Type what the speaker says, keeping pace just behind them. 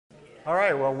All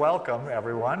right, well, welcome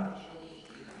everyone.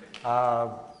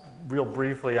 Real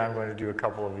briefly, I'm going to do a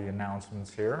couple of the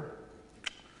announcements here.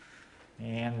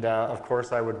 And of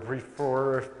course, I would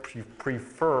prefer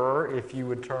if you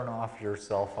would turn off your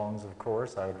cell phones, of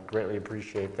course. I would greatly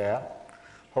appreciate that.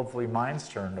 Hopefully mine's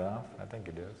turned off. I think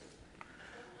it is.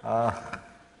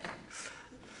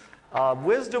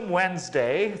 Wisdom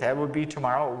Wednesday, that would be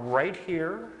tomorrow right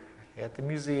here at the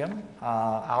museum.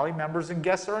 OLLI members and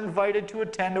guests are invited to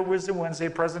attend a Wisdom Wednesday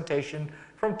presentation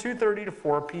from 2:30 to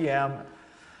 4 p.m.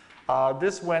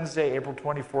 This Wednesday, April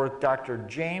 24th, Dr.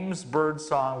 James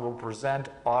Birdsong will present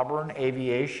Auburn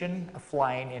Aviation,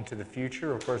 Flying into the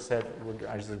Future. Of course, that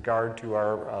is regard to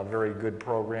our very good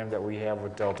program that we have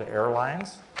with Delta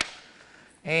Airlines.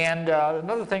 And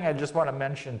another thing I just want to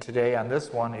mention today on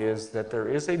this one is that there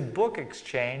is a book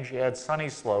exchange at Sunny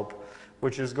Slope,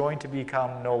 which is going to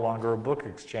become no longer a book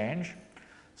exchange.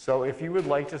 So if you would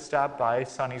like to stop by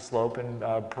Sunny Slope and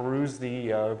peruse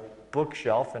the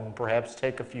bookshelf and perhaps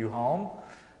take a few home,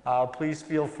 please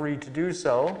feel free to do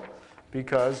so,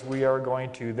 because we are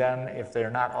going to then, if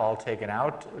they're not all taken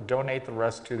out, donate the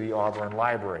rest to the Auburn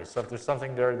Library. So if there's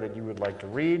something there that you would like to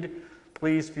read,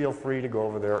 please feel free to go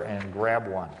over there and grab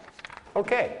one.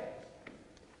 Okay.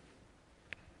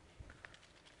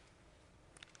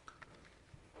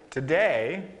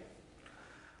 Today,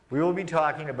 we will be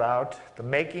talking about the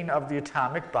making of the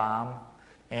atomic bomb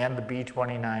and the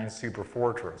B-29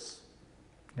 Superfortress.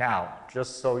 Now,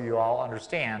 just so you all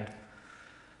understand,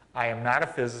 I am not a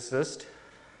physicist,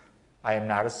 I am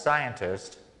not a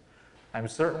scientist, I'm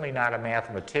certainly not a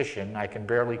mathematician, I can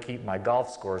barely keep my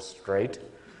golf scores straight.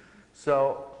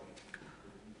 So,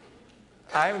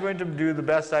 I'm going to do the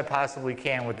best I possibly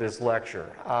can with this lecture.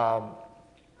 A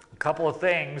couple of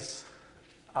things.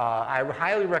 I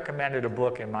highly recommended a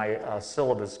book in my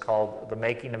syllabus called The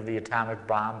Making of the Atomic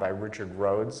Bomb by Richard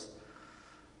Rhodes.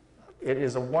 It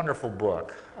is a wonderful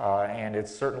book, and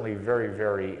it's certainly very,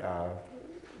 very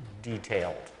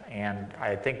detailed. And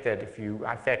I think that if you,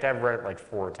 in fact, I've read it like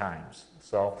 4 times,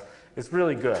 so it's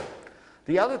really good.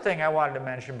 The other thing I wanted to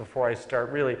mention before I start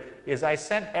really is I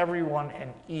sent everyone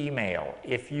an email.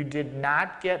 If you did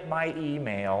not get my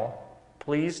email,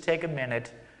 please take a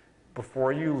minute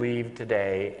before you leave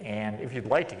today, and if you'd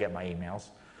like to get my emails,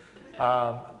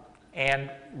 and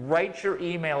write your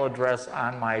email address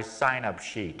on my sign-up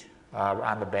sheet.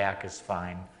 On the back is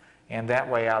fine. And that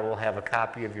way I will have a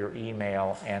copy of your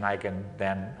email and I can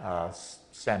then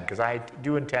send, because I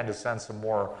do intend to send some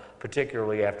more,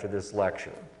 particularly after this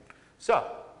lecture. So,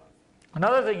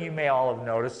 another thing you may all have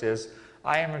noticed is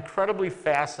I am incredibly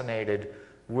fascinated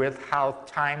with how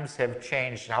times have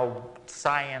changed, how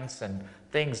science and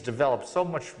things developed so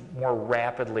much more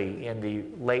rapidly in the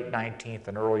late 19th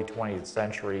and early 20th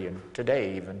century, and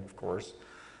today even, of course,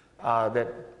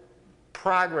 that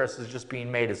progress is just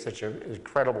being made at such an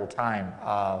incredible time.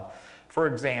 For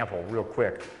example, real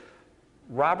quick,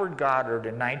 Robert Goddard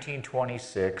in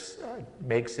 1926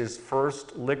 makes his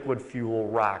first liquid fuel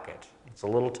rocket. It's a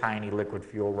little tiny liquid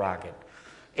fuel rocket.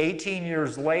 18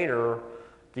 years later,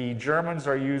 the Germans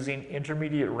are using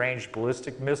intermediate range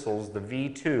ballistic missiles, the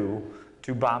V-2,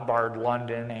 to bombard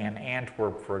London and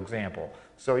Antwerp, for example.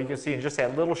 So you can see in just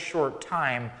that little short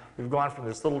time, we've gone from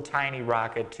this little tiny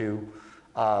rocket to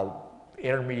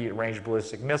intermediate range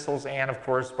ballistic missiles, and of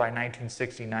course by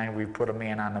 1969 we put a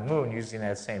man on the moon using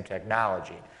that same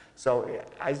technology. So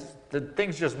the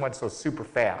things just went so super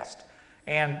fast.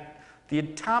 And the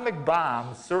atomic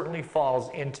bomb certainly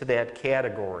falls into that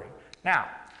category. Now,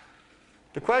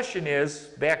 the question is,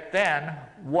 back then,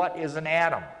 what is an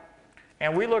atom?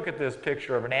 And we look at this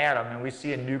picture of an atom and we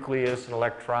see a nucleus, an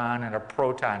electron, and a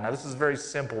proton. Now this is a very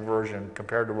simple version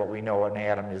compared to what we know an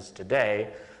atom is today.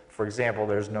 For example,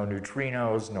 there's no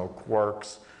neutrinos, no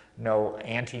quarks, no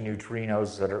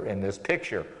antineutrinos that are in this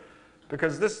picture.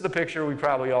 Because this is the picture we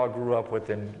probably all grew up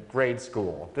with in grade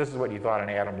school. This is what you thought an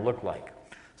atom looked like.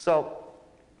 So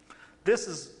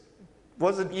this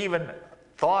wasn't even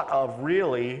thought of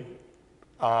really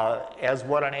as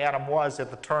what an atom was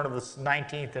at the turn of the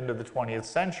 19th into the 20th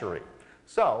century.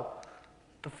 So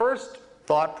the first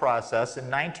thought process in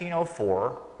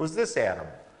 1904 was this atom.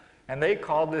 And they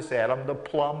called this atom the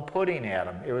plum pudding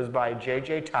atom. It was by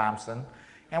J.J. Thomson.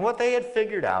 And what they had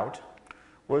figured out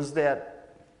was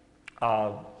that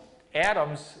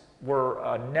atoms were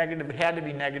had to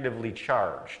be negatively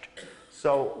charged.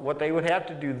 So what they would have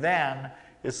to do then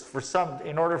is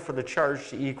in order for the charge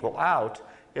to equal out,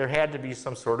 there had to be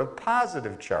some sort of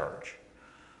positive charge.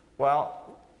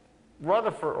 Well,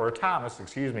 Rutherford, or Thomas,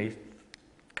 excuse me,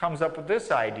 comes up with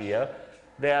this idea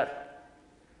that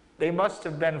they must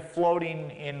have been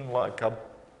floating in like a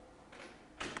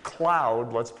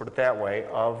cloud, let's put it that way,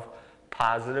 of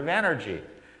positive energy.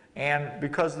 And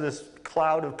because this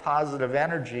cloud of positive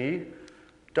energy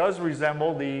does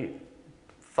resemble the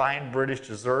fine British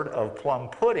dessert of plum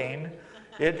pudding,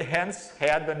 it hence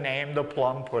had the name the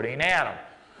plum pudding atom.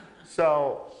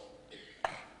 So,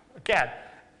 again,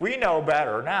 we know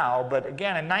better now, but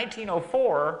again, in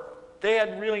 1904, they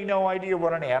had really no idea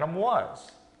what an atom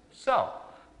was. So,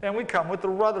 then we come with the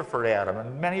Rutherford atom,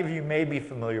 and many of you may be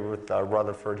familiar with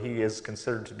Rutherford. He is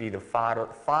considered to be the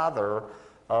father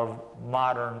of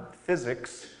modern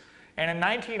physics. And in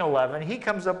 1911, he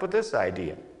comes up with this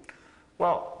idea.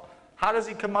 Well, how does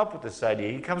he come up with this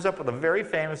idea? He comes up with a very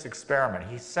famous experiment.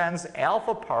 He sends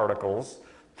alpha particles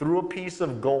through a piece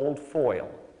of gold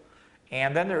foil.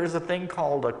 And then there is a thing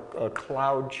called a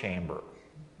cloud chamber,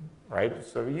 right?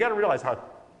 So you got to realize how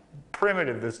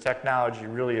primitive this technology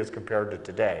really is compared to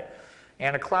today.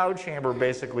 And a cloud chamber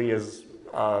basically is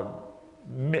a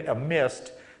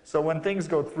mist. So when things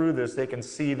go through this, they can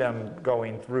see them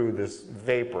going through this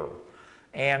vapor.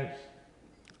 And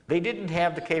they didn't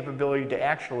have the capability to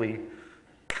actually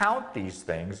count these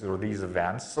things or these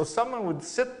events. So someone would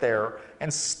sit there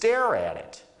and stare at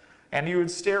it. And you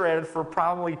would stare at it for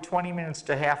probably 20 minutes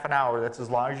to half an hour. That's as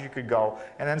long as you could go.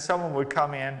 And then someone would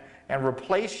come in and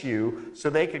replace you so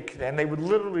they could, and they would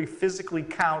literally physically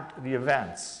count the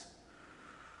events.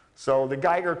 So the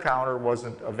Geiger counter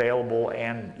wasn't available,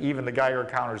 and even the Geiger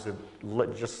counters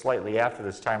that just slightly after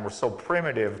this time were so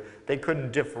primitive they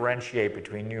couldn't differentiate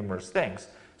between numerous things.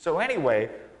 So anyway,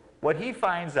 what he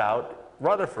finds out,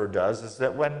 Rutherford does, is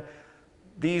that when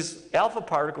these alpha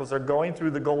particles are going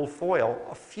through the gold foil,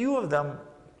 a few of them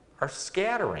are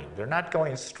scattering. They're not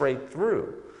going straight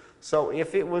through. So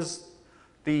if it was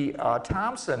the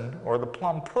Thomson or the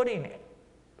plum pudding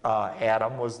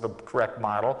atom was the correct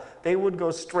model, they would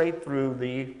go straight through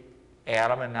the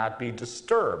atom and not be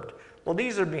disturbed. Well,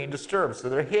 these are being disturbed, so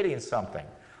they're hitting something.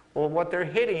 Well, what they're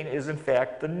hitting is, in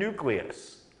fact, the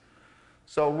nucleus.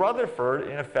 So Rutherford,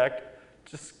 in effect,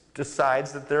 just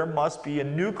decides that there must be a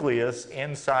nucleus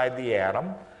inside the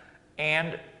atom,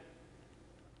 and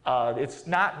it's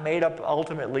not made up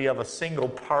ultimately of a single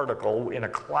particle in a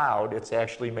cloud. It's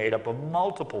actually made up of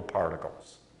multiple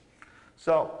particles.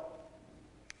 So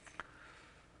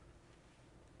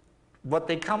what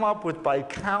they come up with by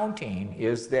counting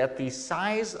is that the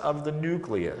size of the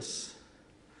nucleus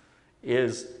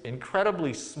is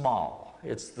incredibly small.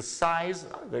 It's the size,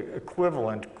 the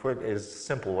equivalent, is a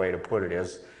simple way to put it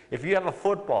is, if you have a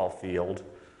football field,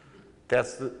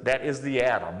 that is the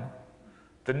atom.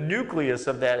 The nucleus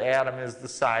of that atom is the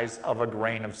size of a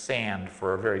grain of sand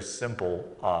for a very simple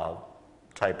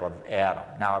type of atom.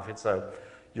 Now, if it's a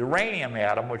uranium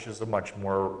atom, which is a much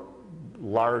more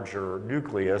larger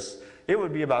nucleus, it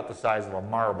would be about the size of a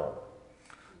marble.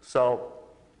 So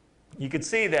you can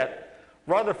see that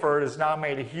Rutherford has now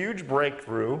made a huge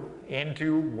breakthrough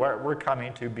into what we're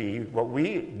coming to be what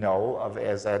we know of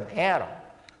as an atom.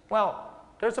 Well,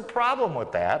 there's a problem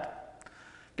with that,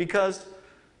 because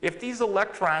if these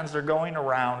electrons are going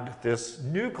around this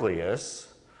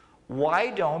nucleus,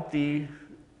 why don't the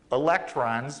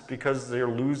electrons, because they're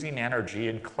losing energy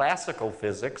in classical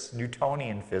physics,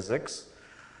 Newtonian physics,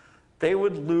 they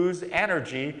would lose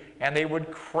energy and they would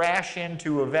crash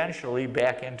into eventually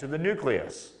back into the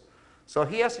nucleus. So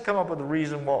he has to come up with a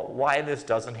reason why this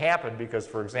doesn't happen, because,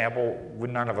 for example,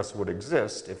 none of us would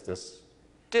exist if this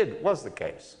was the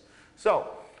case.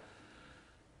 So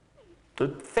the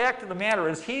fact of the matter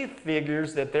is, he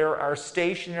figures that there are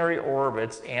stationary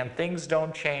orbits and things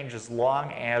don't change as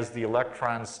long as the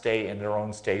electrons stay in their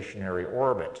own stationary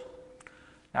orbit.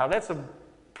 Now that's a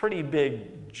pretty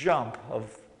big jump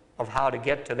of how to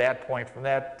get to that point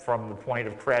from the point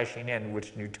of crashing in,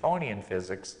 which Newtonian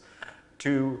physics,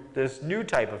 to this new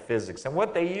type of physics. And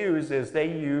what they use is they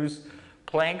use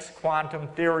Planck's quantum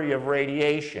theory of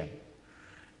radiation.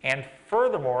 And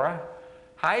furthermore,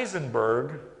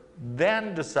 Heisenberg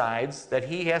then decides that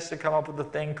he has to come up with a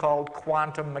thing called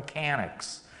quantum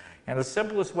mechanics. And the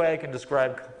simplest way I can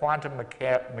describe quantum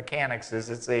mechanics is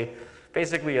it's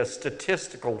basically a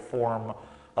statistical form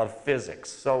of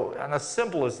physics. So on the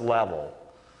simplest level,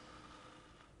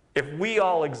 if we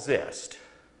all exist,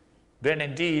 then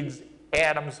indeed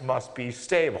atoms must be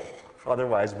stable.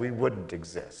 Otherwise we wouldn't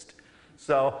exist.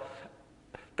 So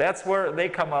that's where they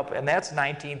come up, and that's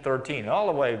 1913. All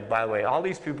the way, by the way, all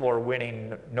these people are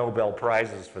winning Nobel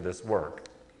Prizes for this work.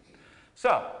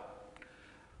 So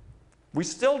we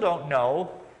still don't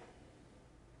know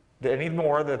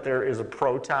anymore that there is a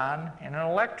proton and an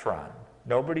electron.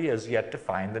 Nobody has yet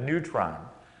defined the neutron.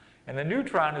 And the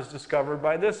neutron is discovered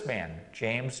by this man,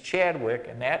 James Chadwick,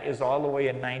 and that is all the way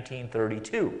in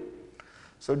 1932.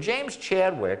 So James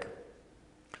Chadwick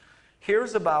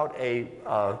hears about a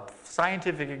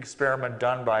scientific experiment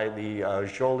done by the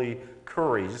Jolie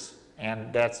Curies,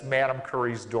 and that's Madame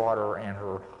Curie's daughter and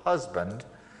her husband.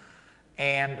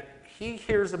 And he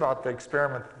hears about the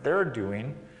experiment that they're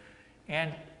doing,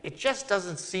 and it just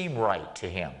doesn't seem right to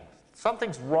him.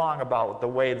 Something's wrong about the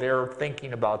way they're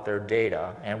thinking about their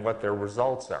data and what their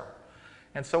results are.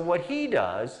 And so what he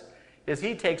does is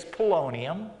he takes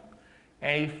polonium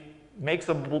and he makes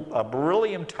a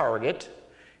beryllium target,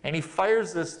 and he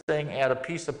fires this thing at a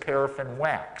piece of paraffin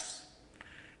wax.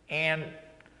 And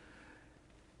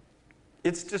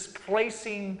it's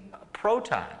displacing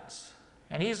protons.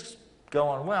 And he's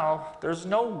going, well, there's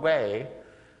no way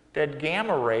that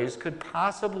gamma rays could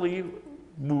possibly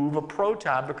move a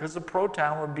proton because the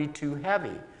proton would be too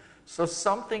heavy. So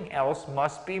something else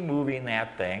must be moving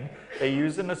that thing. They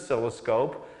use an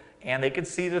oscilloscope, and they can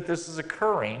see that this is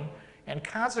occurring. And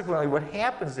consequently, what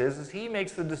happens is he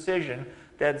makes the decision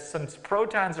that since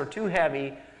protons are too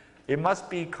heavy, it must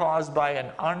be caused by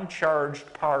an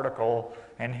uncharged particle,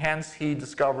 and hence he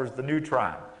discovers the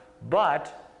neutron.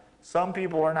 But some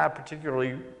people are not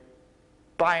particularly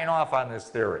buying off on this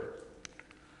theory.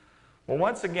 Well,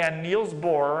 once again, Niels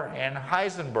Bohr and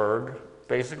Heisenberg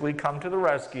basically come to the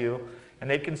rescue, and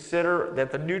they consider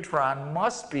that the neutron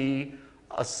must be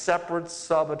a separate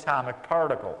subatomic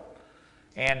particle,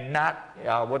 and not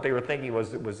what they were thinking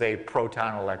was it was a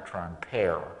proton-electron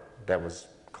pair that was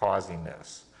causing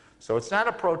this. So it's not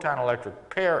a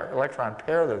proton-electron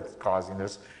pair that's causing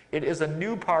this. It is a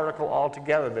new particle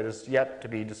altogether that is yet to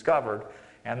be discovered,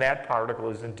 and that particle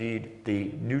is indeed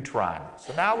the neutron.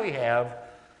 So now we have,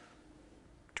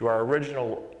 to our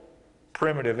original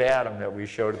primitive atom that we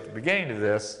showed at the beginning of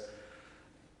this,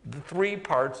 the three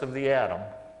parts of the atom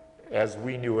as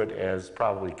we knew it as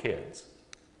probably kids.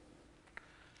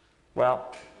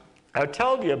 Well, I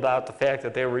told you about the fact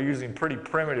that they were using pretty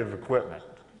primitive equipment.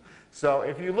 So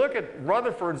if you look at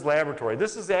Rutherford's laboratory,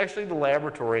 this is actually the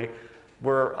laboratory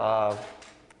where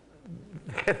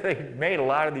they made a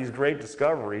lot of these great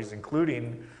discoveries,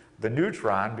 including the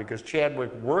neutron, because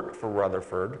Chadwick worked for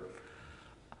Rutherford.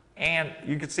 And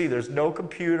you can see there's no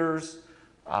computers.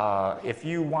 If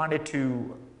you wanted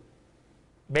to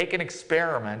make an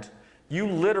experiment, you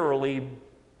literally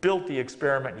built the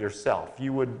experiment yourself.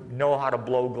 You would know how to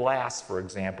blow glass, for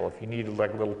example, if you needed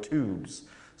like little tubes.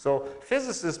 So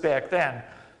physicists back then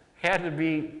had to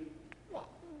be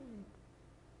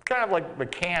kind of like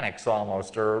mechanics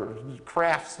almost, or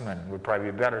craftsmen would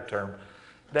probably be a better term,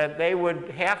 that they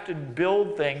would have to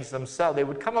build things themselves. They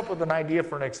would come up with an idea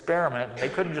for an experiment, and they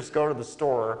couldn't just go to the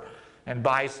store and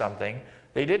buy something.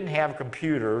 They didn't have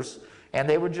computers, and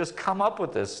they would just come up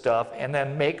with this stuff and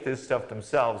then make this stuff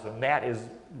themselves. And that is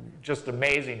just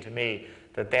amazing to me,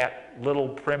 that that little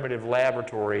primitive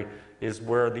laboratory is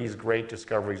where these great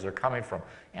discoveries are coming from.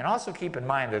 And also keep in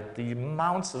mind that the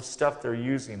amounts of stuff they're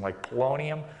using, like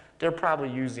polonium, they're probably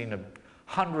using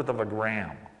 1/100th of a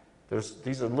gram.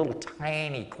 These are little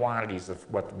tiny quantities of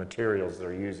what the materials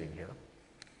they're using here.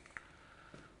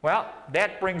 Well,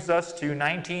 that brings us to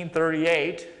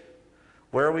 1938,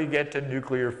 where we get to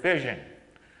nuclear fission.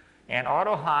 And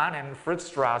Otto Hahn and Fritz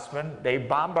Strassmann, they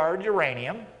bombard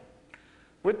uranium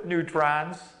with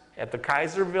neutrons at the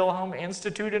Kaiser Wilhelm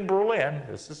Institute in Berlin.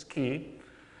 This is key.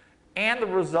 And the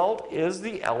result is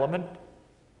the element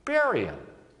barium.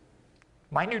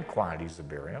 Minute quantities of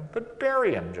barium, but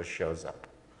barium just shows up.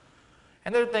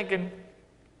 And they're thinking,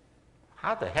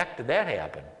 how the heck did that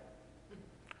happen?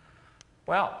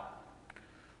 Well,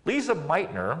 Lisa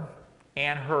Meitner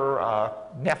and her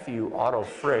nephew, Otto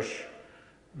Frisch,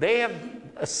 they have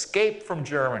escaped from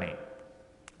Germany.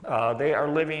 They are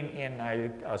living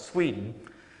in Sweden,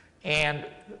 and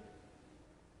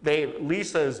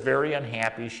Lisa is very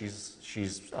unhappy.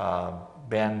 She's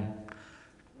been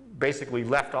basically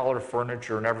left all her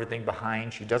furniture and everything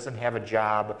behind. She doesn't have a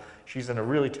job. She's in a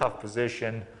really tough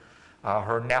position.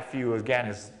 Her nephew, again,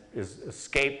 is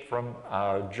escaped from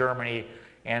Germany,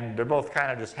 and they're both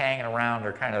kind of just hanging around.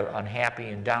 They're kind of unhappy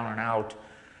and down and out,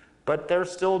 but they're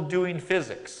still doing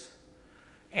physics.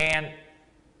 And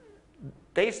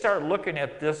they start looking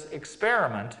at this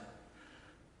experiment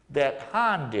that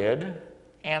Hahn did,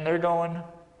 and they're going,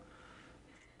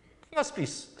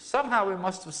 somehow we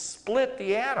must have split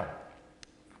the atom.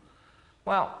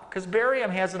 Well, because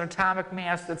barium has an atomic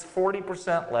mass that's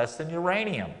 40% less than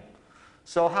uranium.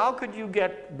 So how could you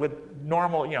get, with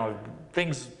normal,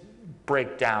 things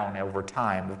break down over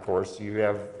time, of course. You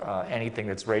have anything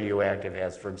that's radioactive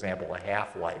has, for example, a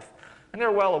half-life. And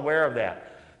they're well aware of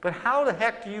that. But how the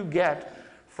heck do you get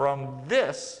from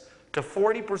this to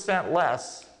 40%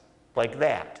 less like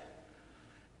that?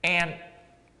 And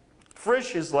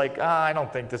Frisch is like, I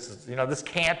don't think this is, this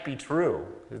can't be true.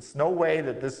 There's no way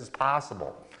that this is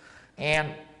possible.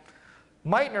 And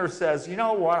Meitner says, you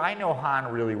know what, I know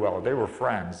Hahn really well. They were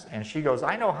friends. And she goes,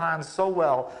 I know Hahn so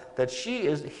well that he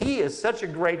is such a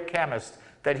great chemist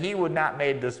that he would not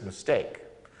made this mistake.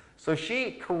 So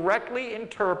she correctly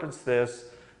interprets this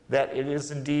that it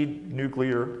is indeed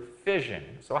nuclear fission.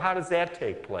 So how does that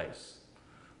take place?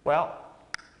 Well,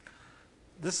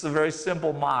 this is a very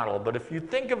simple model, but if you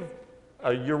think of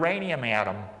a uranium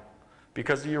atom,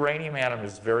 because the uranium atom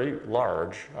is very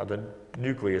large, the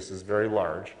nucleus is very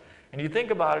large, and you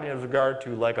think about it in regard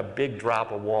to like a big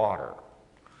drop of water.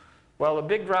 Well, a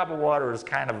big drop of water is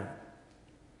kind of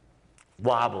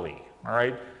wobbly, all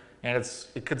right? And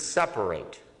it could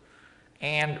separate.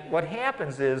 And what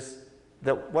happens is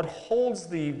that what holds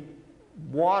the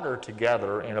water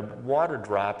together in a water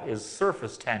drop is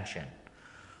surface tension.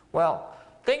 Well,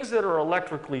 things that are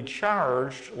electrically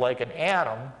charged, like an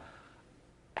atom,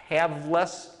 have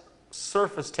less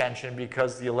surface tension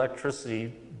because the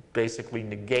electricity basically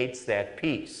negates that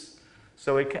piece.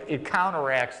 So it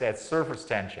counteracts that surface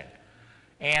tension.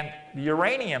 And the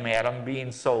uranium atom,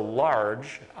 being so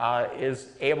large, is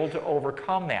able to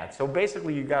overcome that. So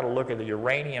basically, you've got to look at the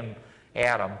uranium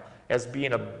atom as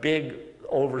being a big,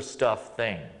 overstuffed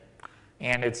thing.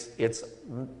 And it's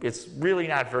really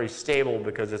not very stable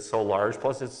because it's so large.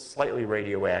 Plus, it's slightly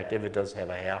radioactive. It does have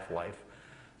a half-life.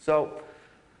 So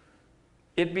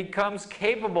it becomes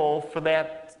capable for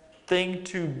that thing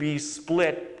to be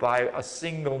split by a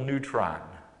single neutron.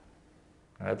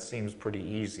 That seems pretty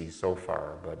easy so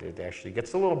far, but it actually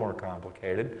gets a little more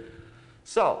complicated.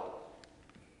 So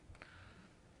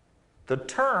the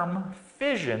term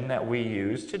fission that we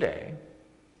use today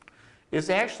is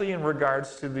actually in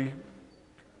regards to the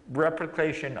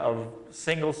replication of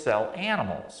single-cell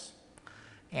animals.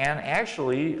 And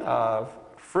actually,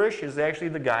 Frisch is actually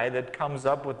the guy that comes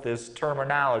up with this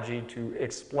terminology to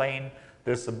explain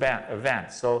this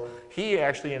event. So he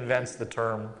actually invents the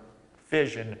term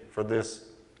fission for this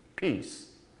piece.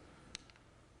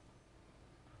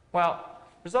 Well,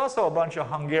 there's also a bunch of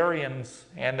Hungarians,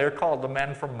 and they're called the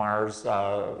men from Mars,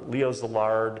 Leo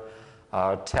Szilard,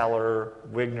 Teller,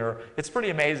 Wigner. It's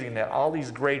pretty amazing that all these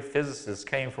great physicists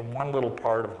came from one little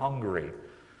part of Hungary.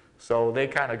 So they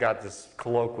kind of got this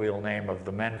colloquial name of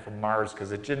the men from Mars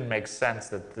because it didn't make sense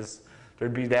that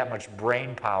there'd be that much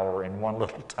brain power in one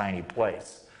little tiny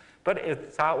place. But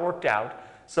it's how it worked out.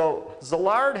 So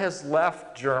Szilard has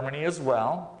left Germany as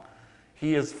well.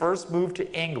 He has first moved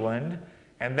to England,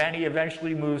 and then he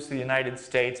eventually moves to the United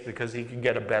States because he can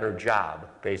get a better job,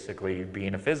 basically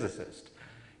being a physicist.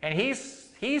 And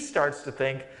he starts to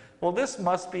think, well, this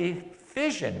must be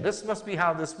fission. This must be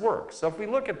how this works. So if we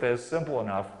look at this, simple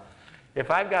enough, if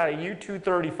I've got a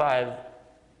U-235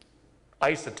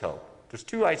 isotope, there's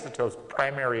two isotopes,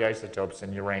 primary isotopes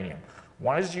in uranium.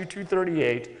 One is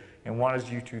U-238 and one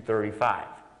is U-235.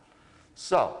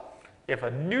 So if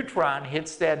a neutron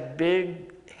hits that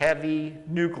big, heavy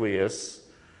nucleus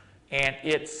and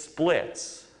it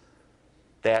splits,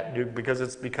 because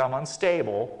it's become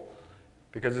unstable,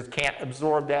 because it can't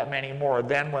absorb that many more,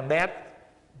 then when that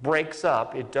breaks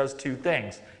up, it does two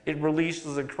things. It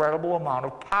releases an incredible amount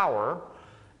of power,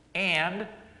 and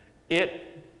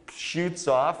it shoots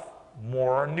off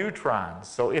more neutrons.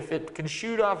 So if it can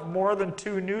shoot off more than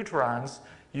 2 neutrons,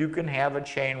 you can have a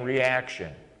chain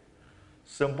reaction.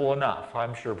 Simple enough.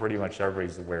 I'm sure pretty much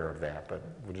everybody's aware of that, but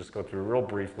we'll just go through real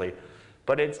briefly.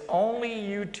 But it's only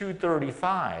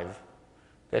U-235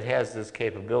 that has this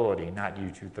capability, not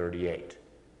U-238.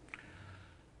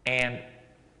 And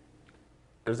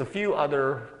there's a few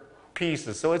other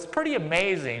pieces. So it's pretty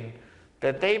amazing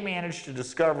that they managed to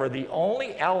discover the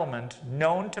only element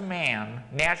known to man,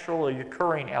 naturally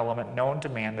occurring element known to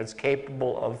man, that's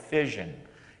capable of fission,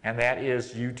 and that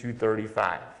is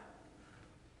U-235.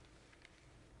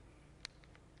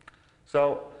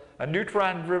 So a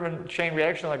neutron-driven chain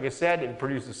reaction, like I said, it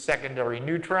produces secondary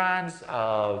neutrons.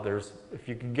 If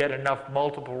you can get enough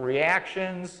multiple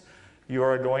reactions, you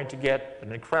are going to get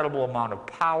an incredible amount of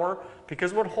power,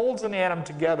 because what holds an atom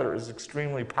together is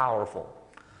extremely powerful.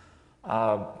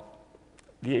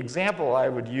 The example I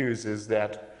would use is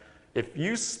that if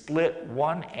you split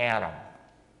one atom,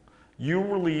 you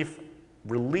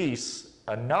release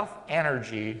enough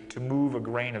energy to move a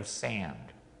grain of sand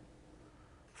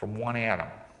from one atom.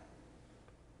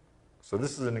 So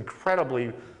this is an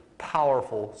incredibly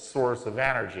powerful source of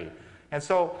energy. And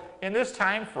so in this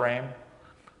time frame,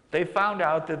 they found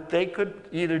out that they could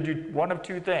either do one of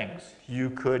two things. You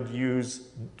could use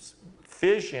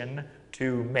fission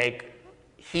to make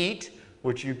heat,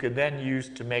 which you could then use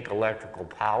to make electrical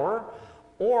power,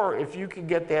 or if you could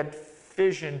get that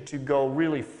fission to go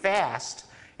really fast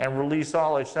and release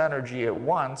all its energy at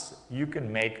once, you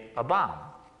can make a bomb.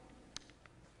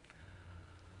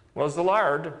 Well,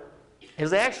 Szilard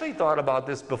has actually thought about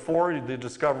this before the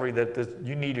discovery that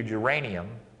you needed uranium,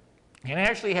 and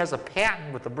actually has a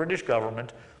patent with the British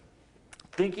government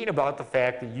thinking about the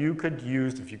fact that you could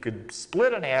use, if you could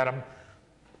split an atom,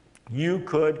 you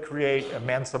could create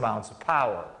immense amounts of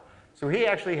power. So he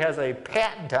actually has a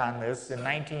patent on this in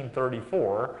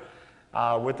 1934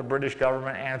 with the British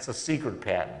government, and it's a secret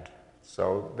patent.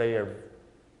 So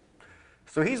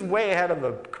he's way ahead of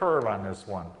the curve on this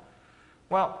one.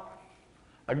 Well,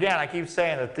 again, I keep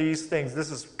saying that these things,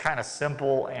 this is kind of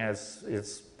simple, and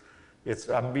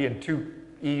I'm being too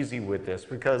easy with this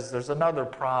because there's another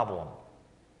problem.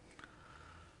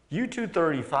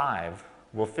 U-235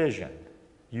 will fission.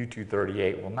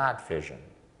 U-238 will not fission.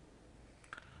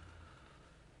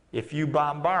 If you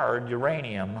bombard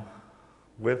uranium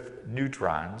with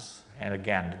neutrons, and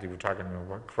again, they were talking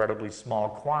about incredibly small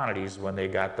quantities when they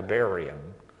got the barium,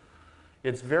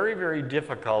 it's very, very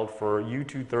difficult for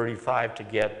U-235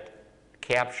 to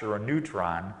capture a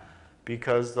neutron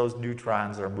because those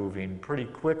neutrons are moving pretty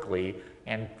quickly,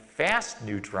 and fast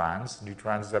neutrons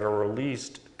that are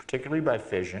released particularly by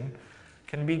fission,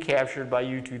 can be captured by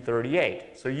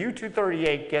U-238. So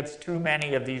U-238 gets too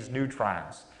many of these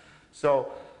neutrons.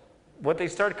 So what they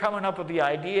start coming up with the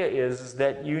idea is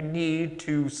that you need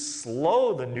to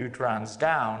slow the neutrons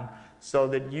down so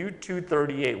that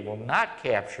U-238 will not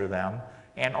capture them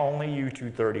and only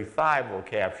U-235 will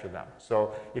capture them.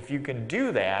 So if you can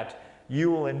do that, you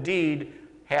will indeed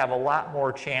have a lot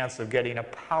more chance of getting a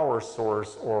power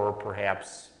source or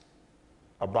perhaps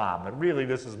a bomb. And really,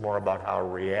 this is more about how a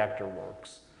reactor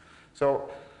works. So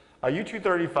a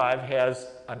U-235 has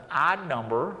an odd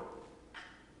number.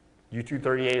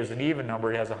 U-238 is an even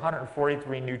number. It has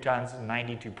 143 neutrons and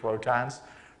 92 protons.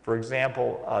 For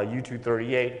example,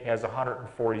 U-238 has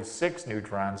 146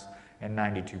 neutrons and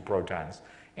 92 protons.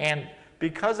 And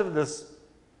because of this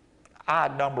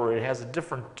odd number, it has a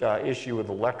different issue with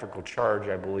electrical charge,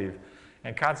 I believe.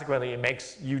 And consequently, it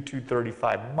makes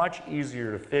U-235 much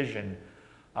easier to fission.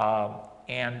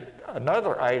 And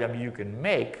another item you can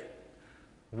make,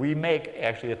 we make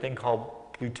actually a thing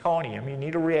called plutonium. You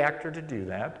need a reactor to do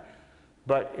that.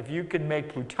 But if you can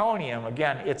make plutonium,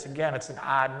 again, it's an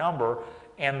odd number,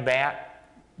 and that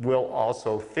will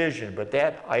also fission. But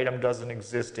that item doesn't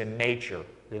exist in nature.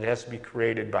 It has to be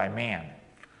created by man.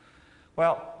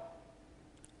 Well,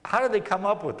 how did they come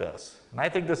up with this? And I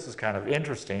think this is kind of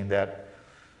interesting that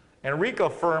Enrico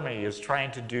Fermi is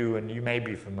trying to do, and you may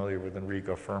be familiar with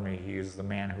Enrico Fermi. He is the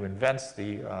man who invents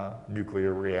the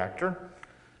nuclear reactor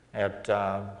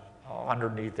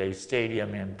underneath a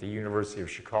stadium at the University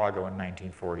of Chicago in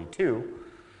 1942.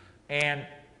 And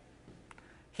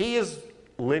he is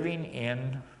living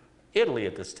in Italy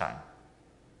at this time.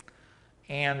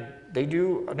 And they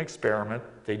do an experiment.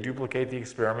 They duplicate the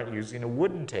experiment using a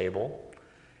wooden table,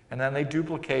 and then they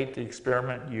duplicate the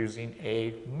experiment using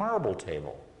a marble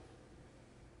table.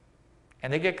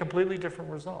 And they get completely different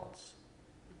results.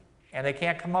 And they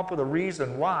can't come up with a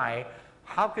reason why.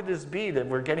 How could this be that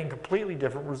we're getting completely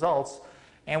different results?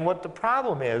 And what the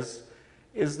problem is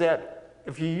that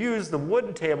if you use the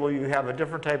wooden table, you have a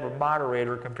different type of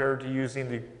moderator compared to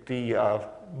using the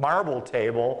marble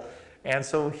table. And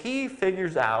so he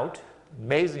figures out,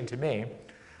 amazing to me,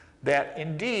 that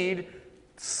indeed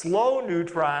slow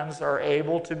neutrons are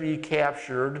able to be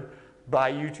captured by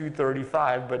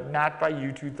U-235, but not by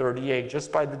U-238,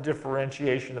 just by the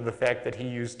differentiation of the fact that he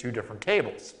used two different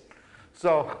tables.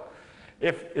 So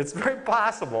it's very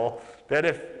possible that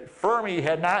if Fermi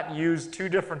had not used two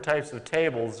different types of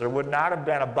tables, there would not have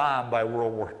been a bomb by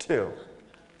World War II.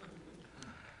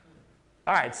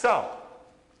 All right, so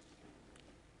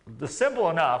the simple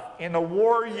enough, in the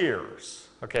war years,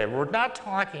 okay, we're not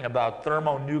talking about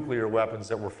thermonuclear weapons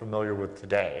that we're familiar with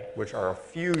today, which are a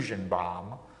fusion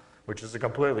bomb, which is a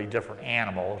completely different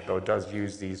animal, though it does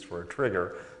use these for a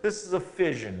trigger. This is a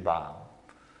fission bomb.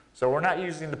 So we're not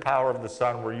using the power of the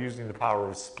sun, we're using the power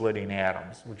of splitting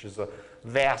atoms, which is a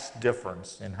vast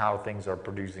difference in how things are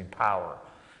producing power.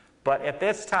 But at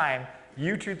this time,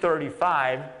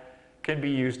 U-235 can be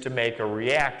used to make a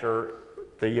reactor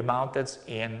the amount that's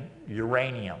in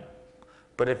uranium.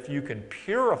 But if you can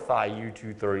purify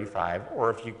U-235,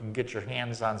 or if you can get your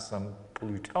hands on some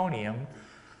plutonium,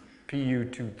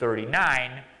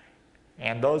 Pu-239,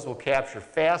 and those will capture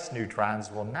fast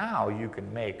neutrons. Well, now you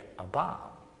can make a bomb.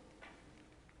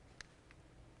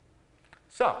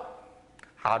 So,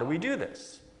 how do we do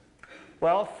this?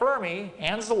 Well, Fermi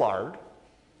and Szilard,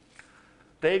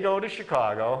 they go to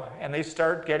Chicago and they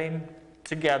start getting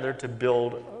together to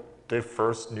build the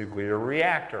first nuclear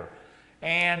reactor.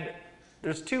 And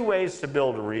there's two ways to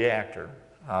build a reactor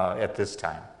at this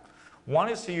time. One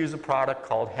is to use a product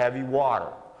called heavy water.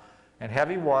 And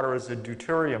heavy water is a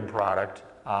deuterium product,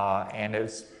 and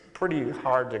it's pretty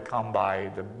hard to come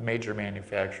by. The major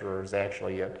manufacturer is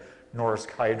actually at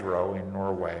Norsk Hydro in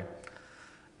Norway.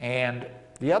 And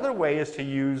the other way is to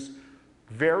use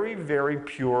very, very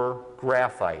pure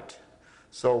graphite.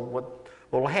 So what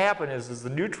will happen is the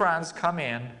neutrons come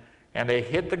in and they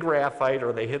hit the graphite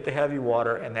or they hit the heavy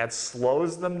water, and that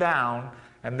slows them down,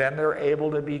 and then they're able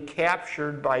to be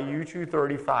captured by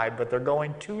U-235, but they're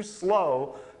going too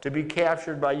slow to be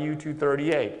captured by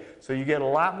U-238. So you get a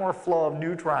lot more flow of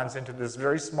neutrons into this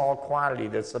very small quantity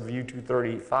that's of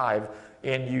U-235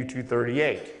 in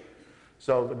U-238.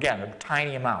 So again,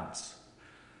 tiny amounts.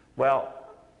 Well,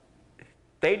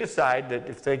 they decide that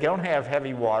if they don't have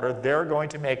heavy water, they're going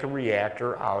to make a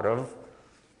reactor out of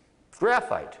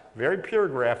graphite, very pure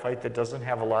graphite that doesn't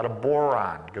have a lot of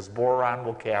boron, because boron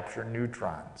will capture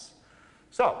neutrons.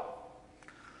 So,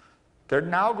 they're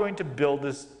now going to build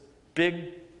this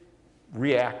big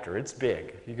reactor. It's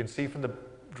big. You can see from the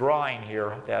drawing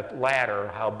here, that ladder,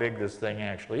 how big this thing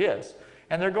actually is.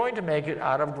 And they're going to make it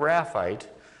out of graphite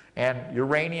and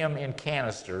uranium in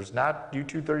canisters, not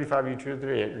U-235,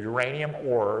 U-238, uranium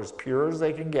ore, as pure as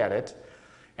they can get it.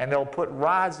 And they'll put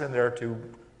rods in there to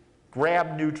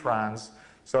grab neutrons.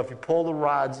 So if you pull the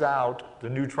rods out, the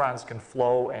neutrons can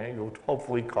flow and it will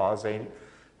hopefully cause a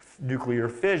nuclear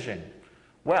fission.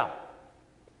 Well,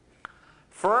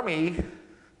 Fermi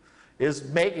is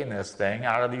making this thing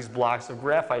out of these blocks of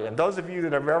graphite. And those of you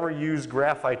that have ever used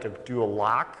graphite to do a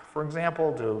lock, for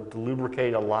example, to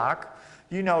lubricate a lock,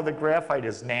 you know that graphite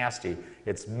is nasty.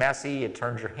 It's messy, it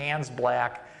turns your hands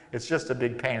black, it's just a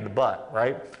big pain in the butt,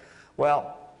 right?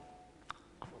 Well,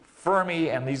 Fermi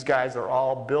and these guys are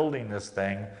all building this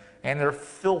thing, and they're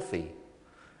filthy.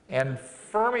 And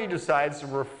Fermi decides to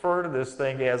refer to this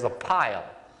thing as a pile.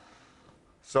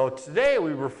 So today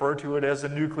we refer to it as a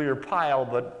nuclear pile,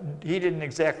 but he didn't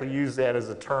exactly use that as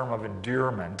a term of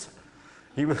endearment.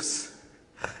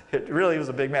 It really was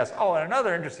a big mess. Oh, and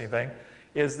another interesting thing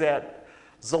is that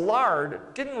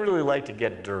Szilard didn't really like to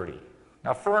get dirty.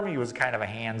 Now, Fermi was kind of a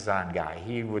hands-on guy.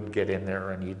 He would get in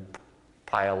there and he'd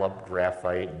pile up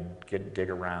graphite and dig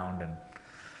around. And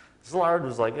Szilard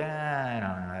was like, I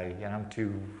don't know, I'm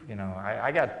too,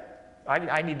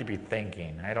 I need to be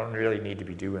thinking. I don't really need to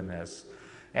be doing this.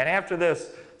 And after this,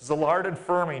 Szilard and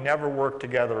Fermi never worked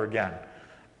together again,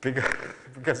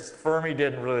 because Fermi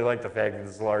didn't really like the fact that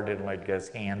Szilard didn't like to get his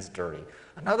hands dirty.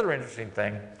 Another interesting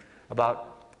thing about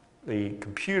the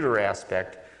computer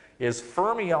aspect is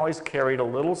Fermi always carried a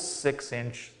little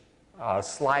 6-inch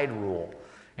slide rule.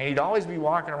 And he'd always be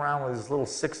walking around with his little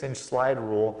 6-inch slide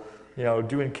rule,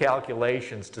 doing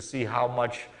calculations to see how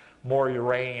much more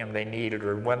uranium they needed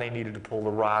or when they needed to pull the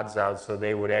rods out so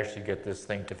they would actually get this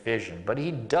thing to fission. But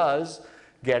he does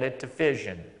get it to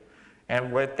fission.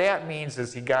 And what that means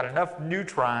is he got enough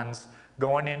neutrons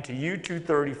going into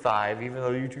U-235, even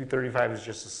though U-235 is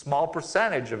just a small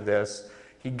percentage of this.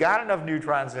 He got enough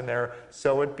neutrons in there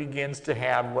so it begins to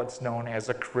have what's known as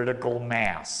a critical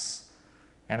mass.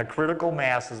 And a critical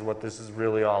mass is what this is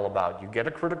really all about. You get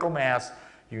a critical mass,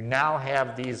 you now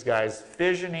have these guys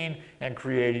fissioning and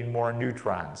creating more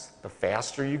neutrons. The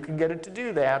faster you can get it to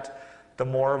do that, the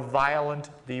more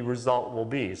violent the result will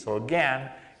be. So again,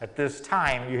 at this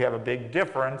time, you have a big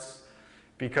difference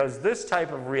because this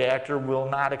type of reactor will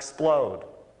not explode.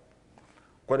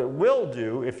 What it will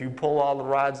do, if you pull all the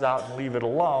rods out and leave it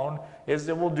alone, is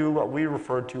it will do what we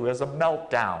refer to as a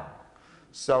meltdown.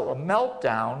 So a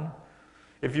meltdown,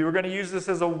 if you were going to use this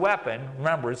as a weapon,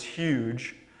 remember it's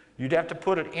huge, you'd have to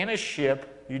put it in a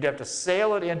ship, you'd have to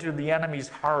sail it into the enemy's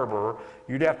harbor,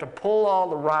 you'd have to pull all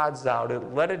the rods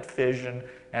out, let it fission,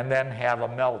 and then have a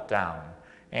meltdown.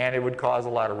 And it would cause a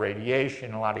lot of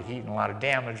radiation, a lot of heat, and a lot of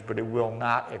damage, but it will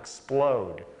not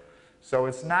explode. So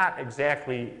it's not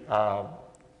exactly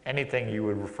anything you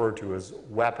would refer to as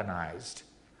weaponized.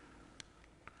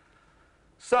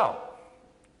 So,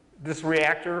 this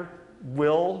reactor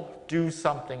will do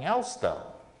something else though.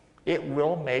 It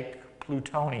will make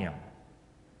plutonium.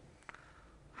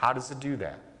 How does it do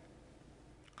that?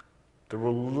 The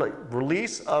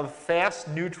release of fast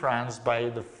neutrons by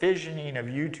the fissioning of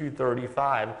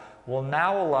U-235 will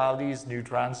now allow these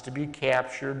neutrons to be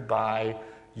captured by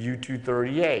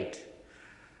U-238.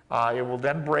 It will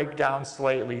then break down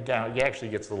slightly down. It actually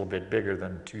gets a little bit bigger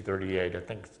than 238. I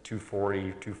think it's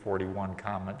 240, 241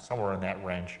 comment, somewhere in that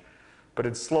range. But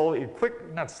it slowly,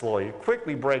 it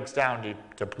quickly breaks down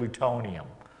to plutonium.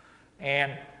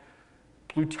 And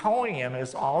plutonium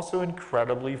is also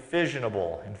incredibly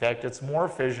fissionable. In fact, it's more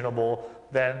fissionable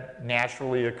than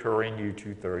naturally occurring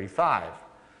U-235.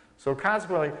 So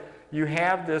consequently, you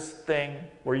have this thing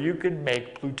where you can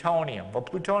make plutonium. Well,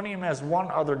 plutonium has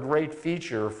one other great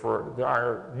feature for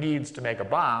our needs to make a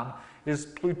bomb, is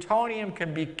plutonium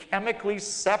can be chemically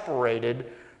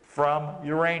separated from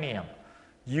uranium.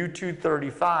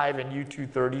 U-235 and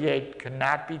U-238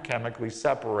 cannot be chemically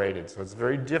separated, so it's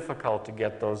very difficult to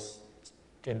get those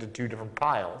into two different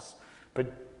piles.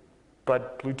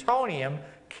 But plutonium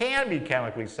can be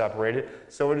chemically separated,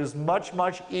 so it is much,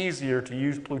 much easier to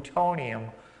use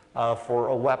plutonium for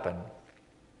a weapon.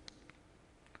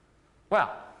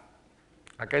 Well,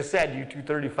 like I said,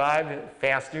 U-235,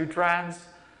 fast neutrons.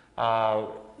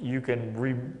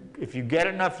 If you get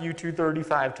enough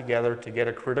U-235 together to get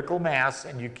a critical mass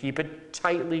and you keep it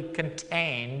tightly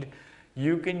contained,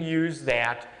 you can use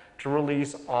that to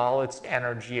release all its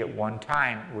energy at one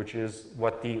time, which is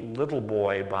what the Little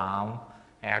Boy bomb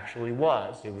actually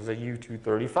was. It was a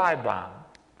U-235 bomb.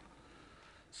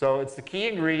 So it's the key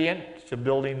ingredient to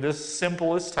building this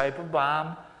simplest type of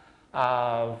bomb.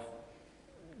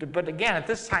 But again, at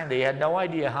this time, they had no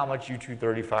idea how much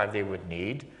U-235 they would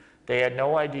need. They had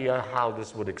no idea how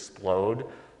this would explode.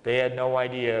 They had no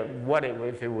idea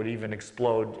if it would even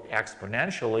explode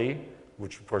exponentially,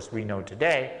 which of course we know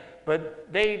today.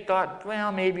 But they thought,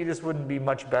 well, maybe this wouldn't be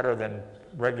much better than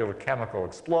regular chemical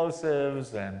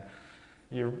explosives, and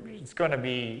it's going to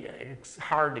be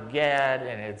hard to get,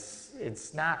 and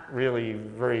it's not really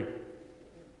very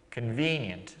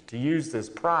convenient to use this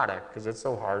product because it's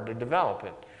so hard to develop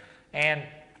it. And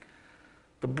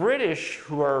the British,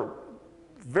 who are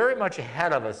very much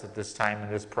ahead of us at this time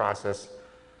in this process,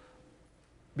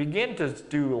 begin to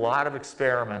do a lot of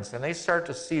experiments, and they start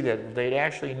to see that they'd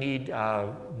actually need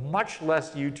much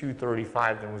less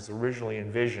U-235 than was originally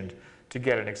envisioned to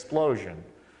get an explosion.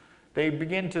 They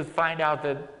begin to find out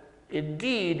that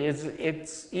indeed,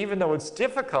 even though it's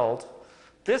difficult,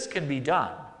 this can be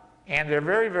done. And they're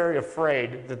very, very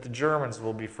afraid that the Germans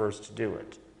will be first to do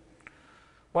it.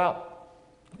 Well,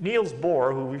 Niels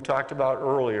Bohr, who we've talked about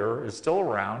earlier, is still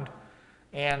around,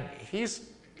 and he's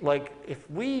like,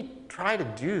 if we try to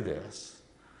do this,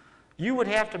 you would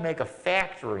have to make a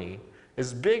factory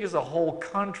as big as a whole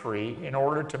country in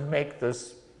order to make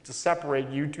this, to separate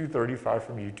U-235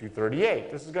 from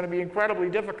U-238. This is going to be incredibly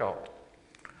difficult.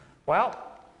 Well,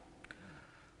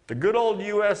 the good old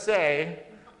USA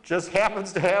just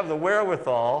happens to have the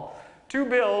wherewithal to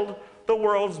build the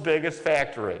world's biggest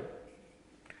factory.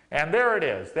 And there it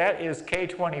is. That is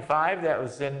K25. That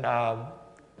was in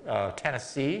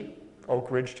Tennessee,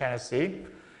 Oak Ridge, Tennessee.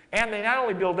 And they not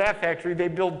only build that factory, they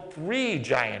build 3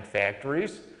 giant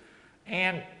factories.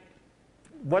 And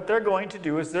what they're going to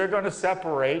do is they're going to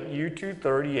separate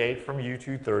U-238 from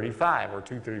U-235, or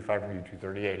 235 from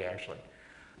U-238, actually.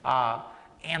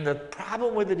 And the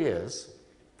problem with it is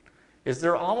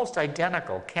they're almost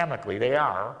identical chemically. They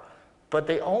are, but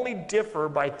they only differ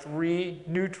by 3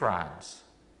 neutrons.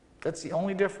 That's the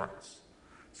only difference.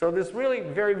 So it's really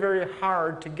very, very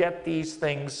hard to get these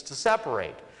things to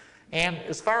separate. And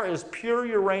as far as pure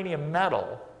uranium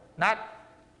metal, not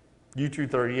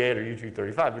U-238 or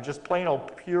U-235, but just plain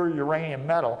old pure uranium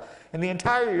metal, in the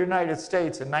entire United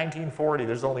States in 1940,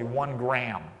 there's only 1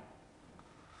 gram.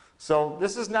 So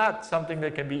this is not something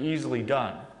that can be easily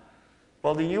done.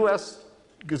 Well, the U.S.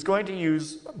 is going to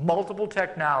use multiple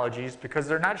technologies because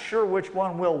they're not sure which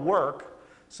one will work.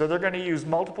 So they're going to use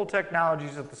multiple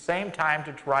technologies at the same time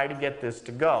to try to get this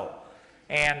to go.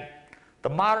 And the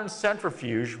modern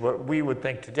centrifuge, what we would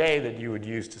think today that you would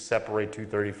use to separate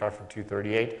 235 from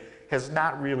 238, has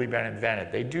not really been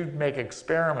invented. They do make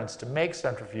experiments to make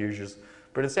centrifuges,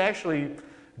 but it's actually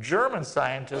German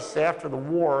scientists after the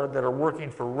war that are working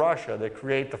for Russia that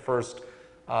create the first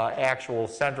actual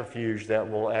centrifuge that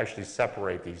will actually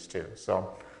separate these two.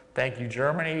 So thank you,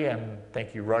 Germany, and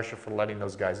thank you, Russia, for letting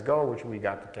those guys go, which we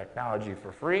got the technology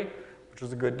for free, which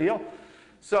was a good deal.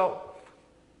 So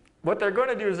what they're going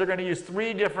to do is they're going to use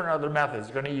 3 different other methods.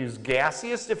 They're going to use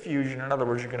gaseous diffusion. In other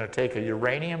words, you're going to take a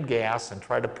uranium gas and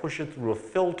try to push it through a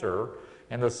filter,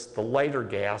 and the lighter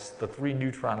gas, the 3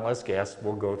 neutron less gas,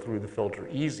 will go through the filter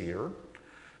easier.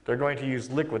 They're going to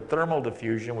use liquid thermal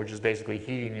diffusion, which is basically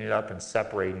heating it up and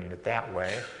separating it that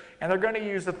way. And they're going to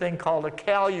use a thing called a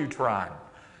calutron.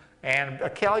 And a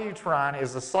calutron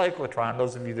is a cyclotron.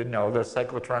 Those of you that know, the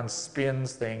cyclotron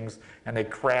spins things and they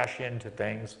crash into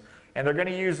things. And they're going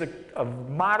to use a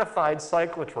modified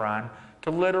cyclotron to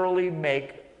literally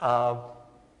make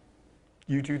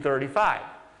U-235.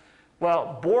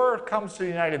 Well, Bohr comes to the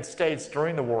United States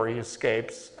during the war. He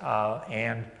escapes,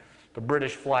 and the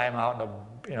British fly him out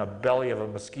in the belly of a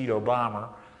mosquito bomber.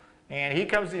 And he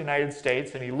comes to the United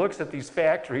States and he looks at these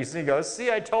factories and he goes, see,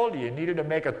 I told you, you needed to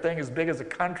make a thing as big as a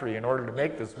country in order to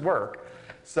make this work.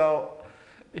 So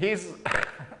he's,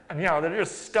 they're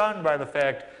just stunned by the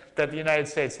fact that the United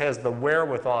States has the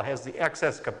wherewithal, has the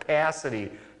excess capacity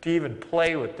to even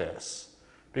play with this.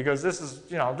 Because this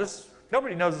is,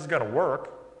 nobody knows it's going to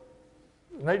work.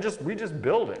 And we just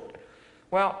build it.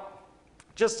 Well,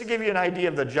 just to give you an idea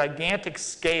of the gigantic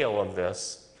scale of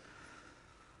this,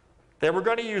 they were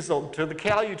going to use, the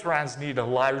calutrons need a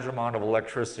large amount of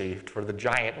electricity for the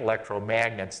giant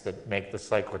electromagnets that make the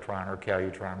cyclotron or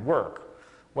calutron work.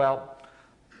 Well,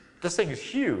 this thing is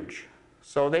huge.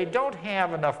 So they don't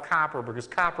have enough copper because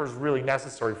copper is really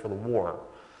necessary for the war.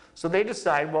 So they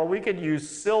decide, well, we could use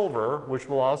silver, which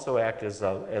will also act as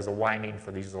a winding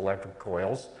for these electric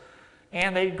coils.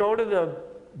 And they go to the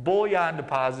bullion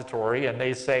depository and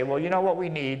they say, well, you know what we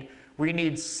need? We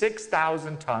need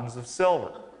 6,000 tons of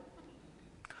silver.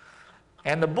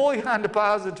 And the bullion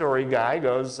depository guy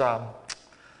goes,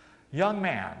 young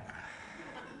man,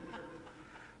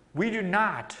 we do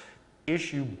not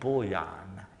issue bullion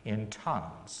in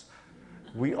tons.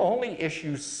 We only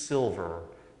issue silver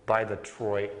by the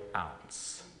troy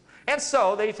ounce. And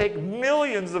so they take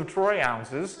millions of troy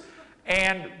ounces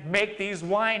and make these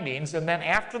windings, and then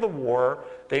after the war,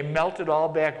 they melt it all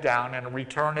back down and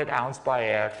return it ounce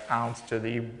by ounce to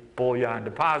the bullion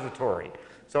depository.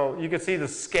 So you can see the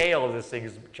scale of this thing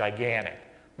is gigantic.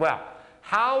 Well,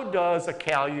 how does a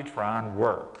calutron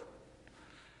work?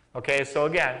 Okay, so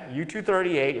again,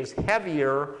 U-238 is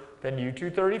heavier than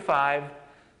U-235.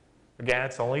 Again,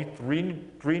 it's only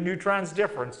three neutrons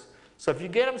difference. So if you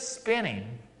get them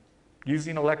spinning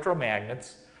using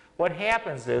electromagnets, what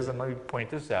happens is, and let me point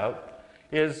this out,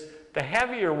 is the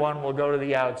heavier one will go to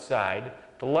the outside,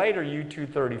 the lighter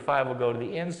U-235 will go to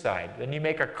the inside. Then you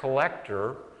make a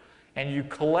collector, and you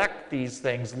collect these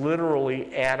things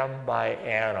literally atom by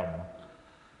atom.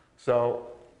 So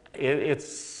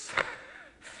it's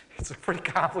a pretty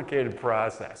complicated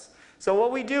process. So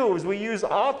what we do is we use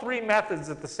all three methods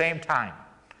at the same time.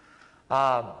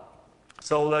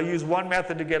 So they'll use one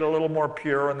method to get a little more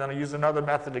pure, and then they'll use another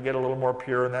method to get a little more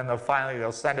pure, and then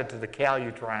they'll send it to the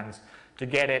calutrons to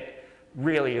get it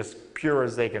really as pure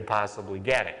as they can possibly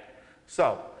get it.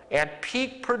 So at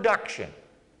peak production,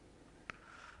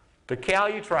 the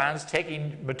calutrons,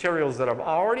 taking materials that have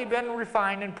already been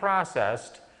refined and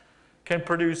processed, can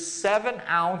produce 7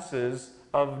 ounces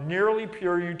of nearly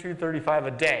pure U-235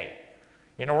 a day.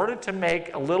 In order to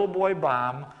make a little boy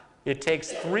bomb, it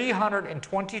takes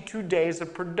 322 days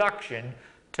of production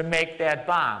to make that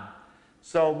bomb.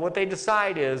 So what they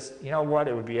decide is, you know what,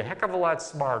 it would be a heck of a lot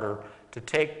smarter to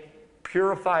take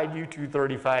purified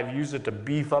U-235, use it to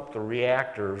beef up the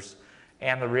reactors,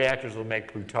 and the reactors will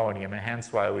make plutonium, and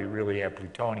hence why we really have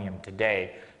plutonium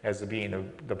today as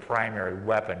being the primary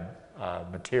weapon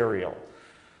material.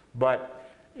 But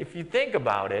if you think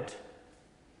about it,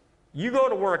 you go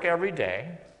to work every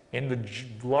day in the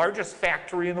largest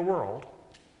factory in the world,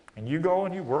 and you go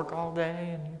and you work all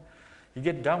day, and you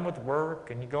get done with work,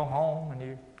 and you go home,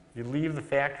 and you leave the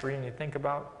factory, and you think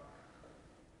about,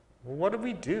 well, what did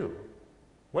we do?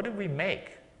 What did we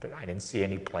make? I didn't see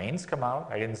any planes come out.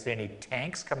 I didn't see any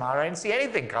tanks come out. I didn't see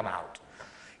anything come out.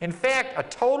 In fact, a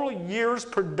total year's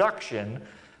production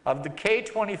of the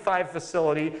K-25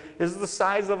 facility is the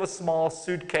size of a small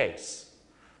suitcase.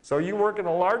 So you work in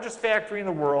the largest factory in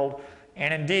the world,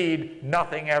 and indeed,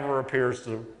 nothing ever appears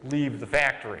to leave the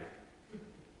factory.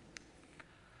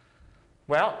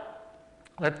 Well,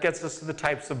 that gets us to the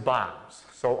types of bombs.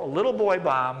 So a little boy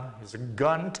bomb is a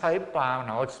gun-type bomb,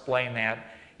 and I'll explain that.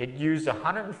 It used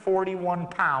 141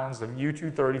 pounds of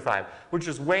U-235, which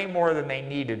is way more than they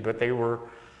needed, but they were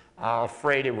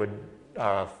afraid it would,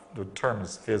 the term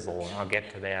is fizzle, and I'll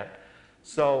get to that.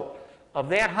 So of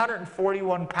that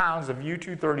 141 pounds of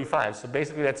U-235, so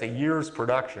basically that's a year's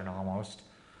production almost,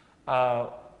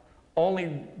 only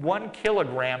 1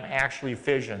 kilogram actually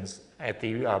fissions at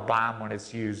the bomb when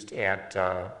it's used at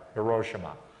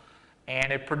Hiroshima.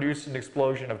 And it produced an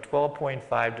explosion of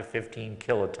 12.5 to 15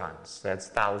 kilotons. That's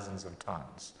thousands of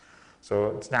tons.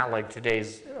 So it's not like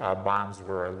today's bombs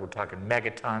where we're talking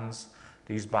megatons.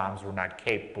 These bombs were not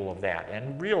capable of that.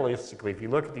 And realistically, if you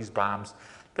look at these bombs,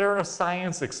 they're a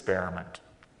science experiment.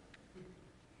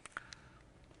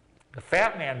 The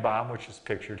Fat Man bomb, which is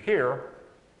pictured here,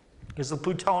 is the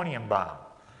plutonium bomb.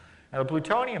 Now the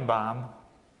plutonium bomb,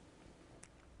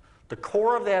 the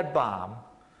core of that bomb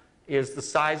is the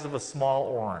size of a small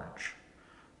orange.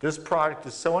 This product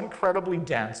is so incredibly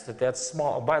dense that that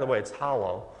small, by the way, it's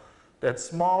hollow, that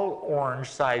small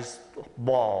orange-sized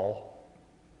ball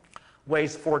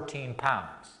weighs 14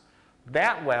 pounds.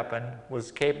 That weapon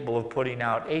was capable of putting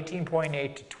out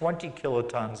 18.8 to 20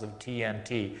 kilotons of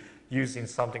TNT using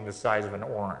something the size of an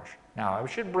orange. Now, I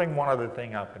should bring one other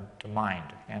thing up to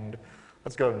mind, and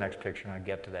let's go to the next picture and I'll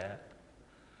get to that.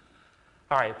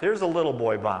 All right, there's a little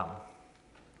boy bomb.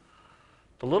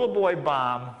 The little boy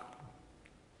bomb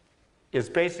is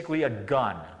basically a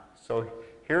gun. So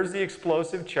here's the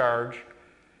explosive charge,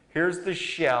 here's the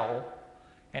shell,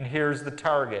 and here's the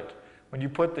target. When you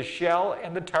put the shell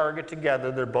and the target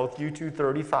together, they're both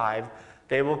U-235,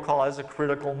 they will cause a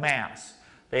critical mass.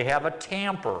 They have a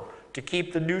tamper to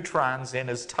keep the neutrons in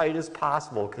as tight as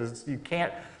possible, because you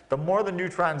can't, the more the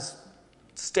neutrons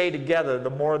stay together, the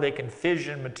more they can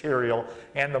fission material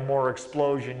and the more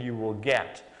explosion you will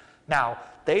get. Now,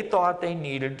 they thought they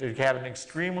needed to have an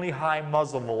extremely high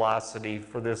muzzle velocity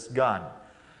for this gun.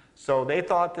 So they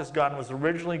thought this gun was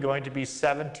originally going to be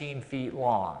 17 feet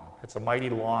long. It's a mighty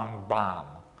long bomb.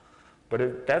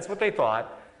 But that's what they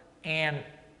thought. And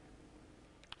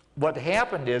what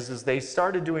happened is they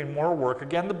started doing more work.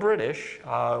 Again, the British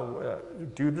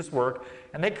do this work,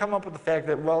 and they come up with the fact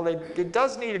that, well, it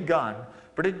does need a gun,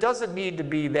 but it doesn't need to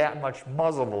be that much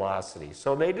muzzle velocity.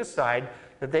 So they decide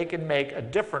that they can make a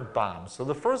different bomb. So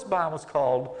the first bomb was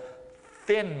called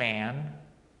Thin Man,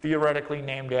 theoretically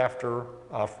named after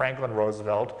Franklin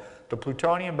Roosevelt. The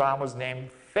plutonium bomb was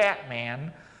named Fat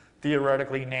Man,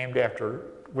 theoretically named after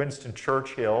Winston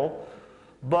Churchill.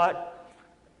 But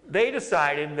they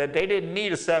decided that they didn't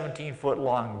need a 17-foot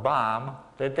long bomb,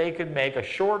 that they could make a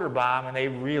shorter bomb, and they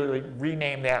really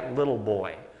renamed that Little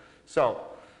Boy. So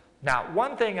now,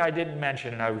 one thing I didn't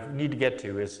mention and I need to get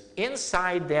to is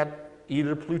inside that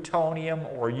either plutonium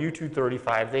or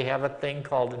U-235, they have a thing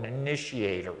called an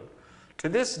initiator. To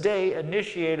this day,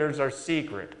 initiators are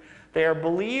secret. They are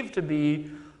believed to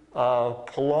be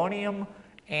polonium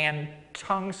and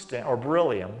tungsten, or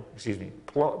beryllium, excuse me,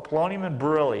 polonium and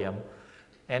beryllium.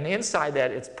 And inside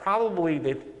that, it's probably,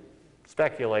 they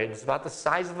speculate, it's about the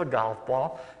size of a golf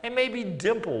ball and maybe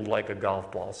dimpled like a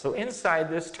golf ball. So inside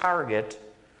this target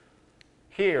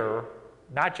here,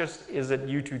 not just is it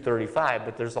U-235,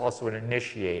 but there's also an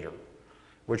initiator,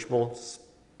 which will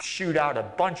shoot out a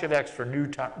bunch of extra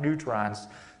neutrons,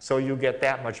 so you'll get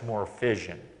that much more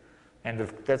fission. And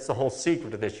that's the whole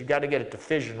secret of this. You've got to get it to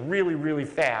fission really, really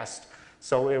fast,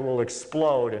 so it will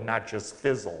explode and not just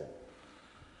fizzle.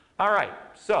 All right,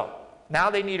 so now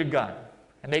they need a gun.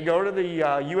 And they go to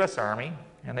the U.S. Army,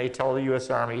 and they tell the U.S.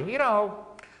 Army, you know,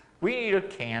 we need a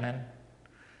cannon.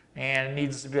 And it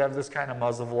needs to have this kind of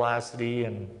muzzle velocity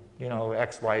and, you know,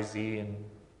 X, Y, Z, and,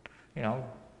 you know,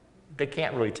 they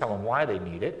can't really tell them why they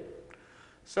need it.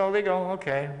 So they go,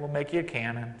 okay, we'll make you a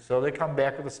cannon. So they come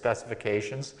back with the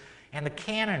specifications, and the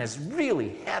cannon is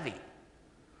really heavy.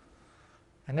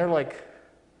 And they're like,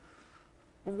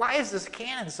 why is this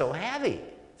cannon so heavy?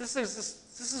 This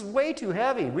is way too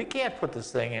heavy. We can't put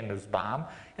this thing in this bomb.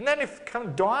 And then it kind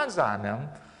of dawns on them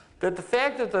that the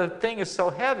fact that the thing is so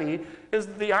heavy is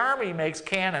that the Army makes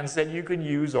cannons that you can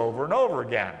use over and over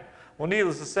again. Well,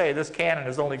 needless to say, this cannon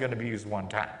is only going to be used one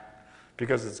time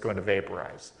because it's going to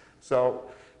vaporize. So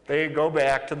they go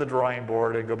back to the drawing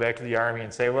board and go back to the Army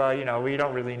and say, well, you know, we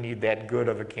don't really need that good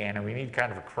of a cannon. We need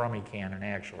kind of a crummy cannon,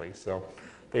 actually. So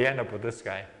they end up with this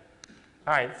guy.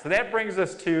 All right, so that brings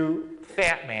us to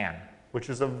Fat Man, which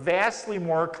is a vastly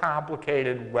more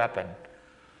complicated weapon.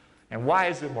 And why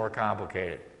is it more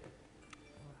complicated?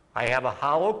 I have a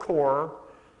hollow core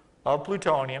of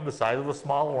plutonium the size of a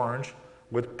small orange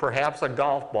with perhaps a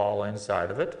golf ball inside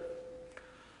of it.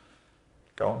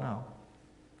 Don't know.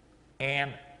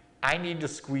 And I need to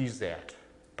squeeze that.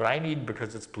 But I need,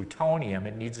 because it's plutonium,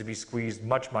 it needs to be squeezed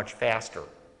much, much faster.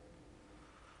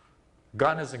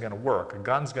 Gun isn't going to work. A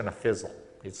gun's going to fizzle.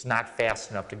 It's not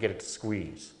fast enough to get it to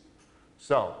squeeze.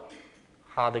 So,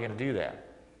 how are they going to do that?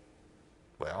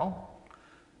 Well,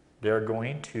 they're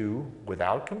going to,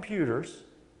 without computers,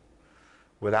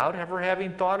 without ever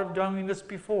having thought of doing this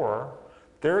before,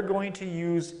 they're going to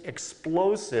use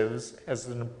explosives as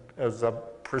a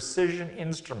precision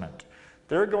instrument.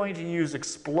 They're going to use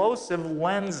explosive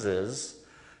lenses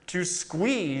to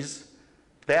squeeze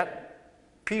that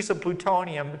piece of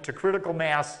plutonium to critical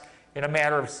mass in a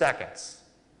matter of seconds.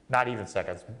 Not even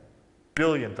seconds,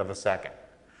 billionth of a second.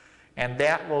 And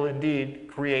that will indeed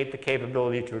create the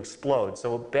capability to explode.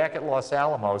 So back at Los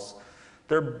Alamos,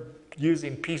 they're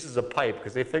using pieces of pipe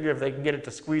because they figure if they can get it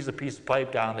to squeeze a piece of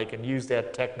pipe down, they can use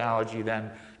that technology then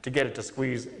to get it to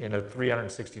squeeze in a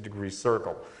 360-degree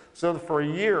circle. So for a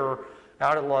year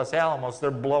out at Los Alamos, they're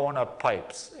blowing up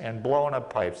pipes, and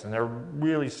they're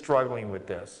really struggling with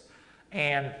this.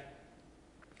 And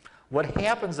what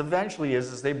happens eventually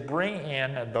is they bring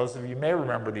in, and those of you may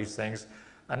remember these things,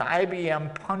 an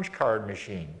IBM punch card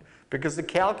machine, because the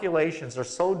calculations are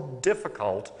so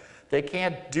difficult, they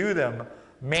can't do them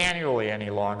manually any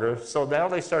longer. So now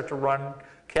they start to run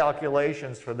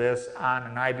calculations for this on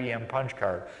an IBM punch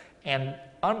card. And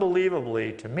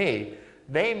unbelievably to me,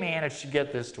 they managed to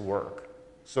get this to work.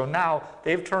 So now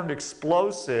they've turned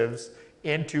explosives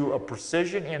into a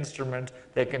precision instrument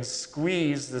that can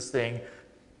squeeze this thing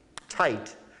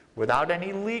tight without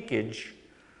any leakage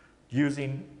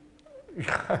using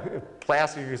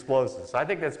plastic explosives. So I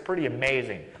think that's pretty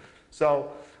amazing.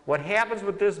 So what happens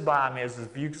with this bomb is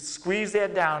if you squeeze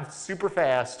that down super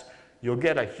fast, you'll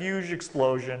get a huge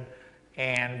explosion.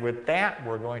 And with that,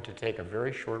 we're going to take a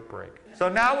very short break. So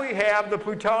now we have the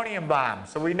plutonium bomb.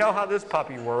 So we know how this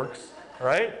puppy works,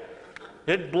 right?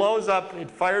 It blows up, it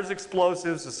fires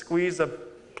explosives to squeeze a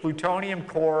plutonium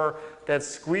core that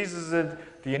squeezes it.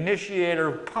 The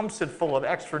initiator pumps it full of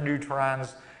extra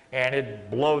neutrons, and it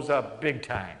blows up big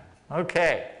time.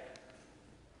 Okay.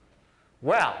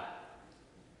 Well,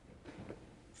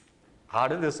 how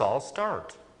did this all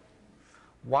start?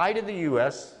 Why did the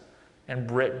US and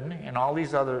Britain and all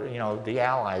these other, the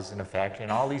allies in effect,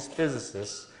 and all these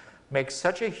physicists make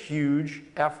such a huge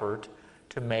effort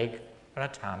to make an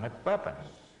atomic weapon?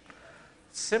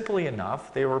 Simply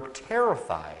enough, they were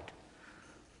terrified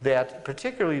that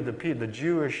particularly the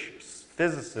Jewish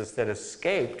physicists that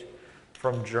escaped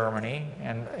from Germany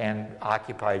and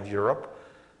occupied Europe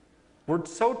were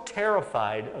so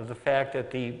terrified of the fact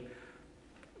that the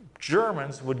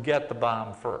Germans would get the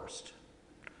bomb first.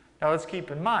 Now let's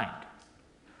keep in mind,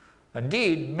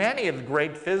 indeed, many of the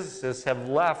great physicists have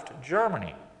left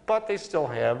Germany, but they still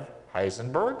have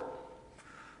Heisenberg,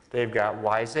 they've got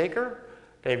Weizsäcker,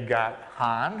 they've got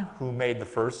Hahn, who made the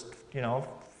first,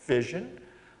 fission,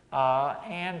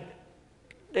 and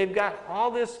they've got all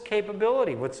this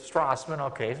capability with Strassman,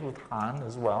 okay, with Hahn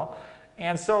as well.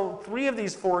 And so 3 of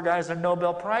these 4 guys are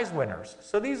Nobel Prize winners.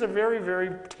 So these are very,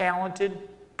 very talented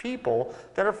people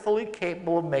that are fully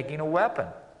capable of making a weapon.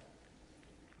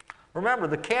 Remember,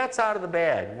 the cat's out of the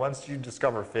bag once you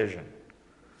discover fission.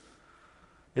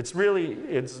 It's really,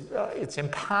 it's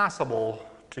impossible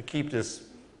to keep this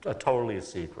totally a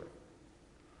secret.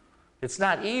 It's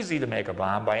not easy to make a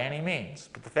bomb by any means,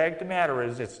 but the fact of the matter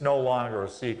is it's no longer a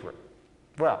secret.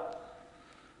 Well,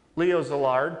 Leo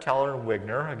Szilard, Teller, and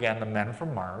Wigner, again, the men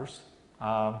from Mars,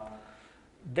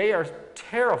 they are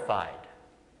terrified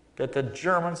that the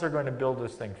Germans are going to build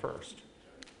this thing first.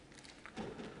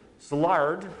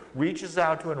 Szilard reaches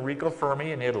out to Enrico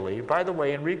Fermi in Italy. By the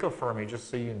way, Enrico Fermi, just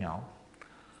so you know,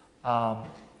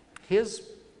 his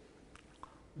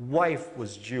wife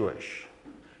was Jewish.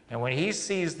 And when he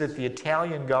sees that the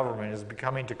Italian government is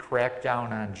becoming to crack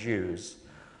down on Jews,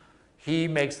 he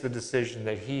makes the decision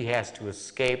that he has to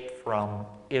escape from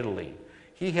Italy.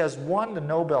 He has won the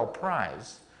Nobel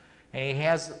Prize, and he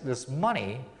has this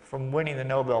money from winning the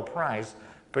Nobel Prize,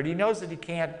 but he knows that he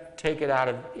can't take it out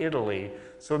of Italy,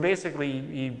 so basically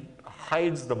he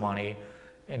hides the money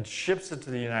and ships it to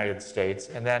the United States,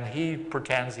 and then he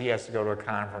pretends he has to go to a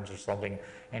conference or something,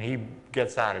 and he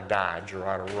gets out of Dodge or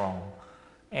out of Rome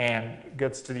and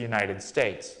gets to the United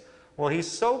States. Well, he's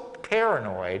so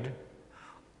paranoid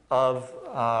of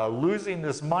losing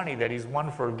this money that he's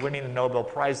won for winning the Nobel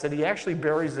Prize that he actually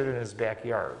buries it in his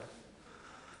backyard.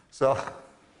 So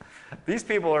these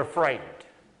people are frightened.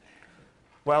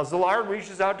 Well, Szilard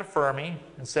reaches out to Fermi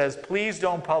and says, please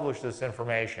don't publish this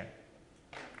information.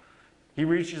 He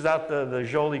reaches out to the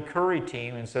Joly-Curie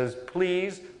team and says,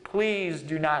 please, please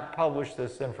do not publish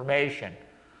this information,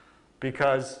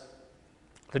 because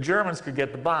the Germans could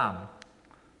get the bomb.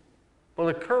 Well,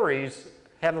 the Curies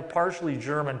have a partially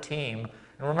German team,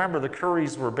 and remember, the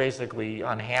Curies were basically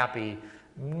unhappy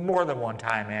more than one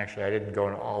time, actually. I didn't go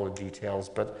into all the details,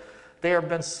 but they have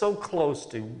been so close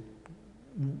to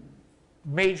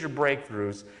major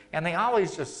breakthroughs, and they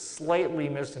always just slightly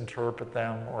misinterpret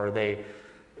them, or they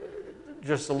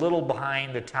just a little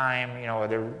behind the time.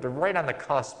 They're right on the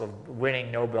cusp of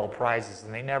winning Nobel Prizes,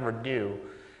 and they never do.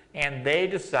 And they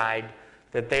decide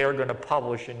that they are going to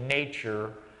publish in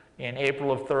Nature in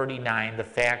April of '39 the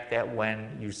fact that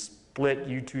when you split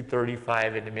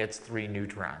U-235, it emits 3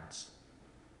 neutrons.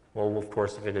 Well, of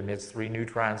course, if it emits 3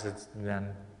 neutrons, it's then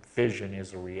fission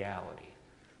is a reality.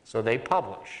 So they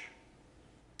publish.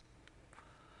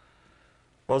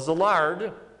 Well,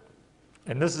 Szilard,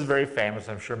 and this is very famous,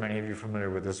 I'm sure many of you are familiar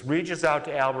with this, reaches out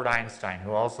to Albert Einstein,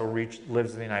 who also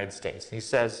lives in the United States. He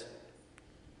says,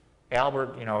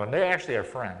 Albert, you know, and they actually are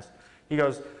friends. He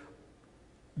goes,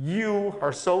 you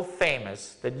are so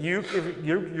famous that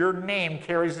your name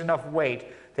carries enough weight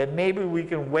that maybe we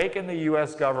can awaken the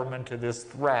U.S. government to this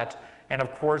threat, and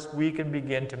of course we can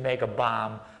begin to make a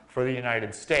bomb for the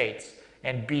United States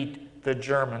and beat the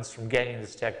Germans from getting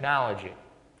this technology.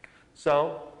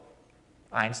 So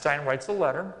Einstein writes a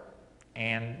letter,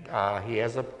 and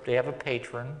they have a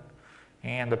patron,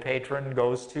 and the patron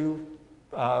goes to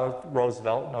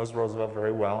Roosevelt, knows Roosevelt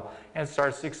very well, and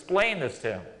starts to explain this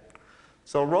to him.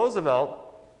 So Roosevelt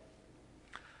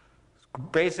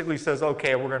basically says,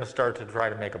 okay, we're going to start to try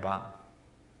to make a bomb.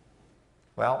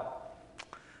 Well,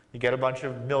 you get a bunch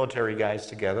of military guys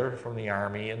together from the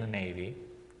Army and the Navy,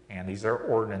 and these are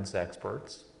ordnance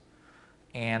experts,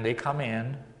 and they come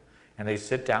in and they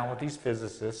sit down with these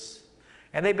physicists,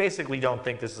 and they basically don't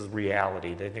think this is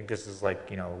reality. They think this is like,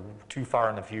 you know, too far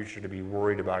in the future to be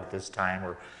worried about at this time,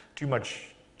 or too much,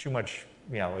 you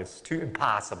know, it's too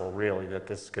impossible really that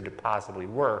this could possibly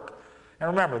work. And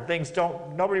remember,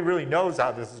 nobody really knows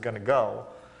how this is going to go.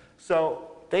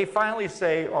 So they finally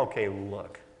say, okay,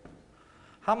 look,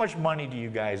 how much money do you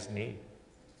guys need?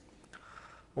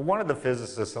 Well, one of the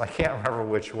physicists, and I can't remember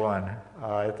which one,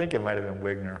 I think it might have been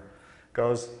Wigner,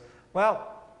 goes,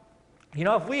 well, you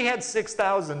know, if we had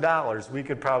 $6,000, we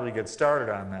could probably get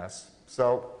started on this.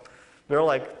 So they're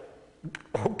like,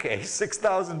 okay,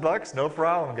 6,000 bucks, no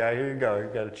problem, guy, here you go. You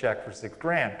got a check for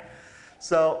 $6,000.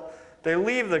 So they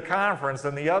leave the conference,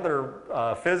 and the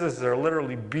other physicists are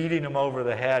literally beating them over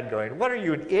the head, going, what are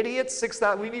you, an idiot?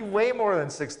 We need way more than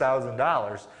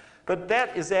 $6,000. But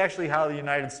that is actually how the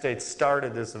United States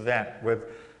started this event, with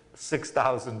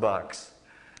 6,000 bucks.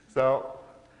 So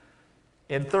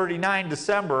in '39,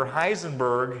 December,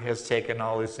 Heisenberg has taken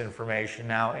all this information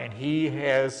now, and he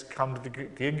has come to the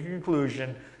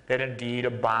conclusion that indeed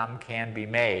a bomb can be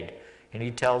made. And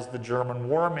he tells the German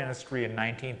War Ministry in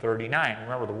 1939,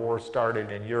 remember the war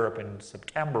started in Europe in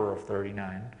September of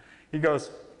 '39, he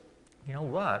goes, you know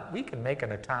what, we can make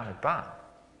an atomic bomb.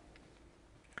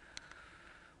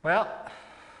 Well,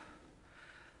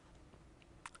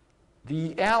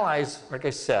 the Allies, like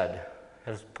I said,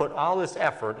 has put all this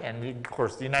effort, and of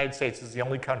course the United States is the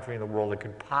only country in the world that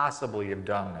could possibly have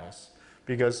done this,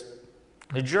 because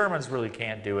the Germans really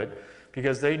can't do it,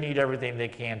 because they need everything they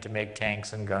can to make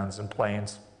tanks and guns and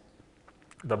planes.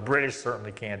 The British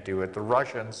certainly can't do it. The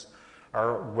Russians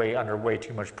are under way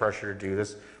too much pressure to do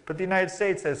this. But the United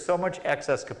States has so much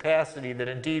excess capacity that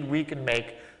indeed we can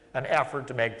make an effort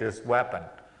to make this weapon.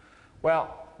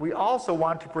 Well, we also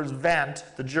want to prevent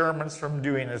the Germans from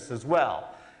doing this as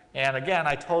well. And again,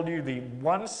 I told you the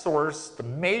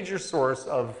major source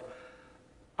of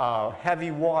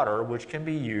heavy water, which can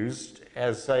be used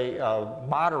as a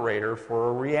moderator for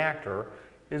a reactor,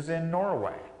 is in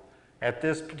Norway at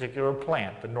this particular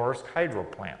plant, the Norsk Hydro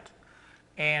plant.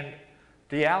 And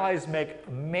the Allies make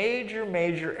a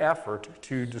major effort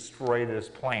to destroy this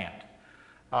plant.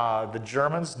 The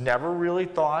Germans never really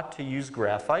thought to use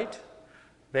graphite.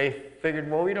 They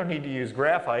figured, well, we don't need to use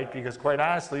graphite because, quite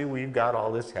honestly, we've got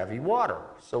all this heavy water,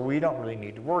 so we don't really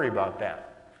need to worry about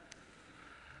that.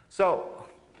 So,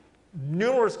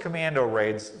 numerous commando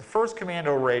raids. The first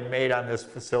commando raid made on this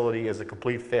facility is a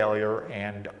complete failure,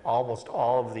 and almost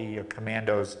all of the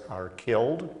commandos are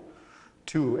killed.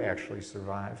 2 actually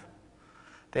survive.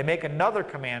 They make another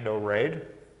commando raid,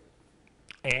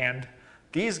 and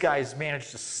these guys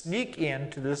manage to sneak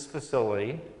into this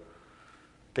facility.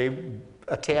 They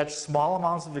attach small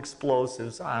amounts of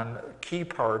explosives on key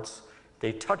parts.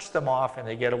 They touch them off, and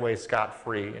they get away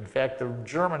scot-free. In fact, the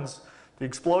Germans, the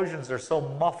explosions are so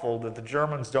muffled that the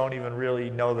Germans don't even really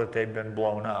know that they've been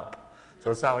blown up. So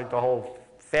it's not like the whole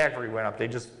factory went up. They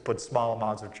just put small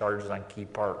amounts of charges on key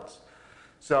parts.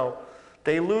 So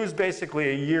they lose basically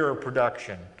a year of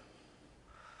production.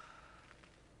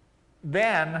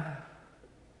 Then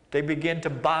they begin to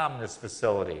bomb this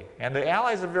facility. And the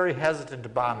Allies are very hesitant to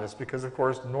bomb this because, of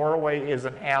course, Norway is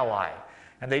an ally.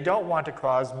 And they don't want to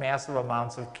cause massive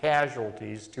amounts of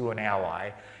casualties to an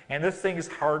ally. And this thing is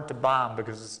hard to bomb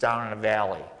because it's down in a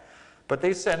valley. But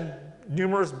they send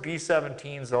numerous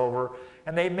B-17s over,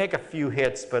 and they make a few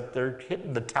hits, but they're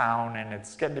hitting the town, and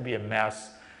it's getting to be a mess.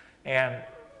 And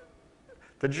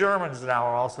the Germans now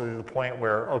are also to the point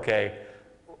where, okay,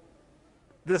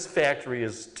 this factory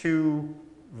is too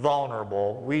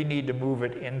vulnerable. We need to move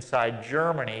it inside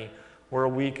Germany where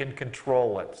we can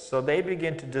control it. So they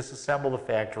begin to disassemble the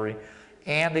factory,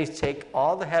 and they take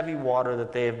all the heavy water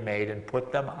that they have made and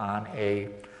put them on a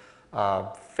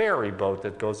ferry boat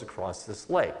that goes across this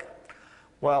lake.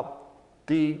 Well,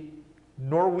 the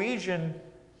Norwegian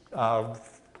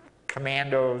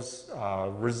commandos,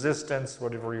 resistance,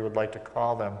 whatever you would like to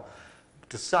call them,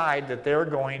 decide that they're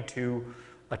going to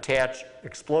attach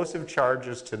explosive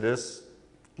charges to this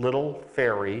little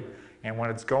ferry, and when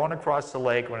it's going across the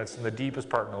lake, when it's in the deepest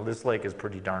part, no, this lake is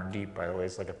pretty darn deep, by the way,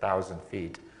 it's like 1,000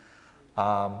 feet.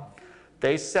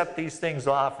 They set these things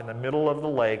off in the middle of the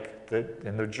lake,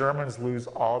 and the Germans lose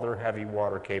all their heavy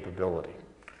water capability.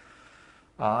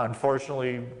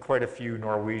 Unfortunately, quite a few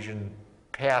Norwegian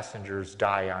passengers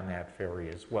die on that ferry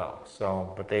as well.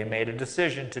 So, but they made a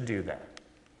decision to do that.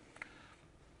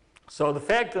 So the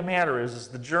fact of the matter is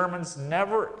the Germans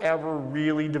never ever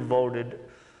really devoted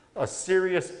a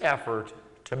serious effort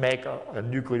to make a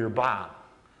nuclear bomb.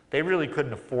 They really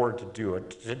couldn't afford to do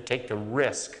it, to take the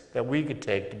risk that we could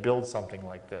take to build something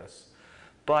like this.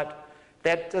 But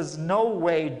that does no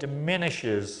way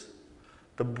diminishes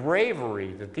the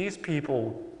bravery that these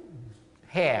people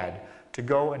had to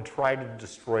go and try to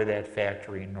destroy that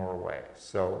factory in Norway.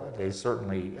 So they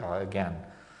certainly, again,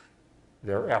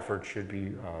 their effort should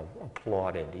be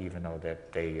applauded, even though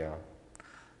that they,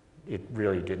 it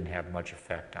really didn't have much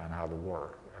effect on how the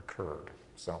war occurred.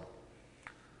 So,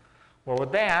 well,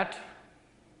 with that,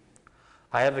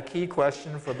 I have a key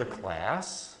question for the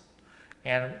class.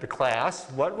 And the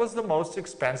class, what was the most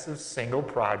expensive single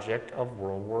project of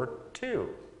World War II? B-29.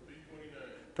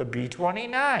 The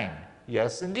B-29.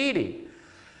 Yes, indeedy.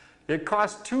 It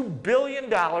cost $2 billion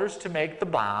to make the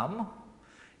bomb.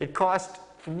 It cost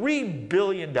 $3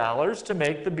 billion to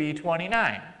make the B-29. Is that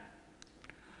in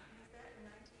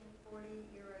 1940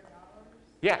 euro dollars?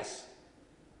 Yes.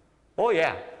 Oh,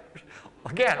 yeah.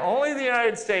 Again, only the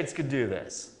United States could do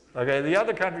this. Okay, the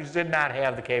other countries did not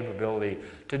have the capability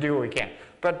to do what we can.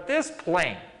 But this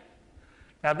plane,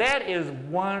 now that is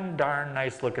one darn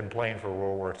nice looking plane for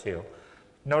World War II.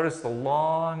 Notice the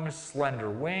long, slender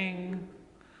wing,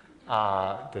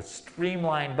 the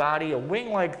streamlined body. A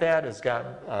wing like that has got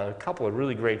a couple of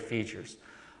really great features.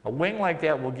 A wing like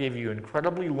that will give you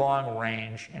incredibly long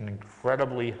range and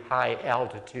incredibly high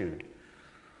altitude.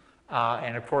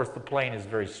 And of course, the plane is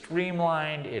very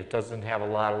streamlined. It doesn't have a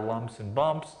lot of lumps and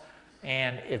bumps.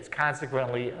 And it's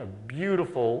consequently a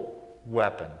beautiful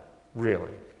weapon,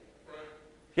 really. Frank,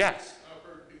 Yes? I've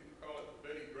heard people call it the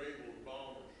Betty Grable of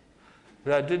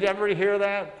bombers. Did everybody hear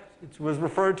that? It was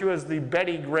referred to as the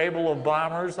Betty Grable of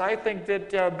bombers. I think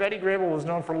that Betty Grable was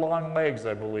known for long legs,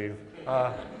 I believe.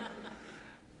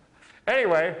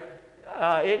 Anyway,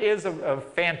 it is a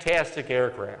fantastic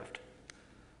aircraft.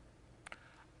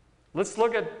 Let's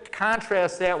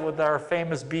contrast that with our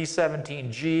famous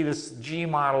B-17G. This G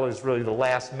model is really the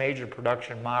last major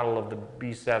production model of the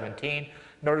B-17.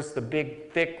 Notice the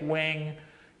big, thick wing.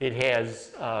 It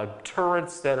has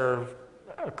turrets that are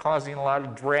causing a lot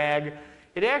of drag.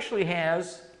 It actually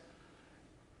has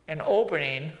an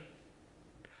opening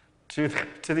to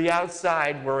the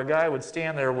outside where a guy would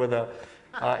stand there with a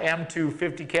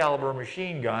M250 caliber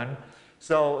machine gun.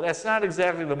 So that's not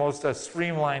exactly the most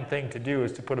streamlined thing to do,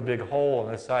 is to put a big hole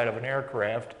in the side of an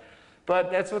aircraft. But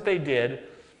that's what they did.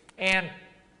 And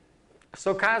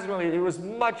so consequently, it was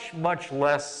much, much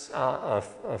less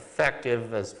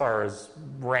effective as far as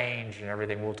range and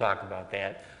everything. We'll talk about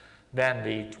that, than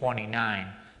the 29.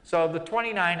 So the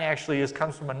 29 actually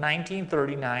comes from a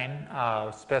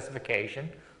 1939 specification,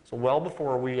 so well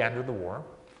before we entered the war.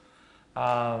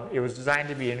 It was designed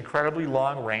to be incredibly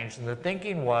long range, and the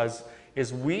thinking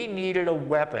is we needed a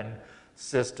weapon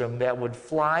system that would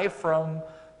fly from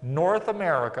North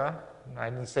America, I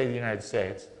didn't say the United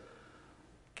States,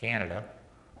 Canada.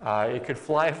 It could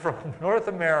fly from North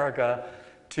America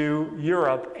to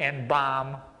Europe and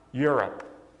bomb Europe.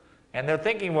 And their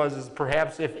thinking is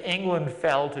perhaps if England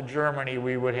fell to Germany,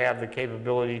 we would have the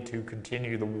capability to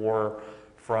continue the war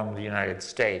from the United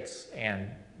States and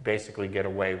basically get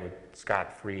away with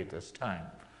scot-free at this time.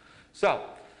 So,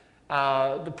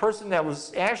 the person that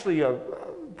was actually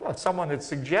someone that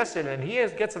suggested, and he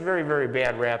gets a very, very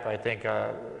bad rap, I think,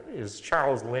 is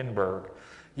Charles Lindbergh.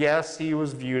 Yes, he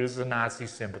was viewed as a Nazi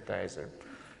sympathizer.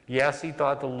 Yes, he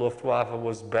thought the Luftwaffe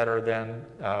was better than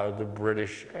the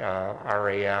British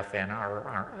RAF and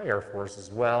our Air Force as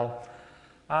well.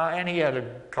 And he had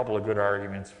a couple of good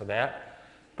arguments for that.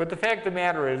 But the fact of the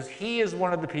matter is, he is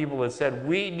one of the people that said,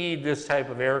 we need this type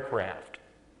of aircraft.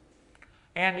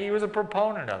 And he was a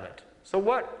proponent of it. So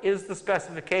what is the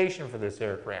specification for this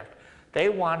aircraft? They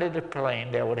wanted a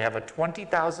plane that would have a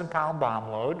 20,000-pound bomb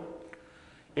load.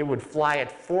 It would fly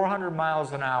at 400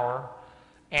 miles an hour,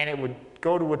 and it would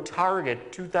go to a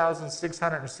target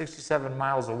 2,667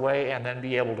 miles away and then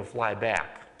be able to fly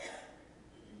back.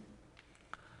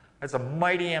 That's a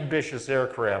mighty ambitious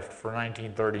aircraft for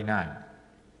 1939.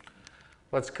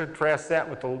 Let's contrast that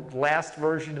with the last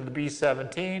version of the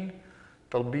B-17.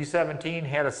 The B-17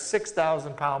 had a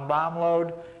 6,000-pound bomb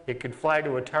load. It could fly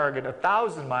to a target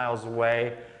 1,000 miles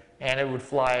away, and it would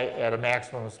fly at a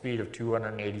maximum speed of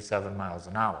 287 miles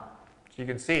an hour. So you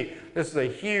can see this is a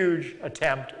huge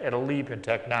attempt at a leap in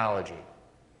technology.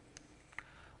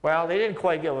 Well, they didn't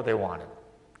quite get what they wanted.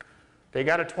 They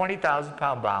got a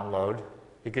 20,000-pound bomb load.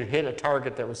 It could hit a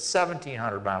target that was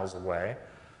 1,700 miles away,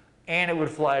 and it would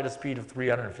fly at a speed of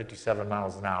 357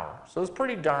 miles an hour. So it's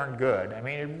pretty darn good. I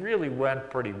mean, it really went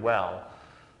pretty well,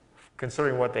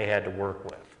 considering what they had to work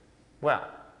with. Well,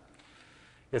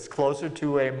 it's closer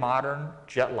to a modern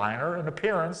jetliner in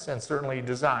appearance and certainly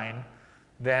design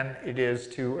than it is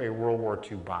to a World War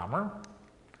II bomber.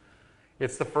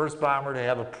 It's the first bomber to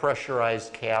have a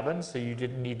pressurized cabin, so you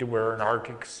didn't need to wear an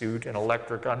Arctic suit and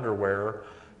electric underwear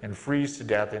and freeze to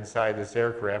death inside this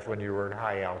aircraft when you were at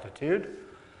high altitude.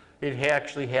 It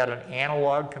actually had an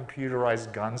analog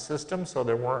computerized gun system, so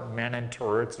there weren't men in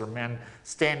turrets or men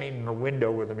standing in a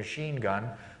window with a machine gun.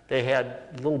 They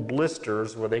had little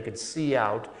blisters where they could see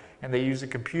out, and they used a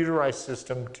computerized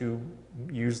system to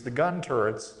use the gun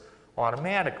turrets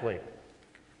automatically.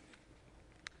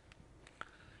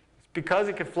 Because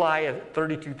it could fly at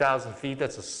 32,000 feet,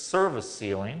 that's a service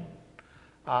ceiling,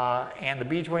 and the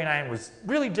B-29 was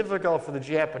really difficult for the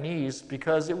Japanese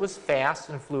because it was fast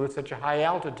and flew at such a high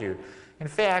altitude. In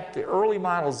fact, the early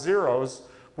Model Zeros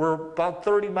were about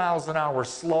 30 miles an hour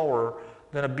slower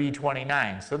than a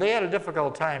B-29, so they had a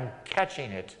difficult time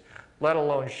catching it, let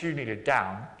alone shooting it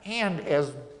down. And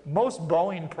as most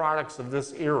Boeing products of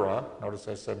this era, notice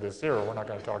I said this era, we're not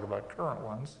going to talk about current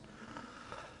ones,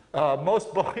 most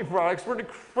Boeing products were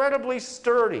incredibly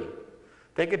sturdy.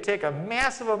 They could take a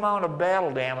massive amount of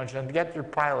battle damage and get their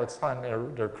pilots on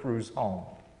their crews home.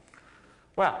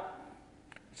 Well,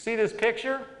 see this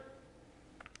picture?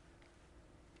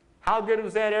 How good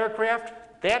was that aircraft?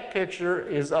 That picture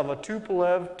is of a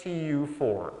Tupolev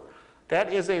Tu-4.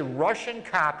 That is a Russian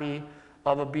copy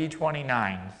of a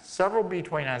B-29. Several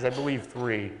B-29s, I believe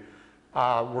 3,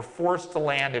 were forced to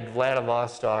land in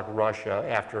Vladivostok, Russia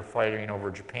after fighting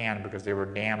over Japan because they were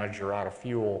damaged or out of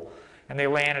fuel. And they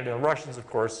landed, and the Russians, of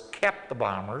course, kept the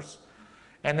bombers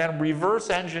and then reverse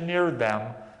engineered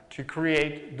them to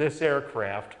create this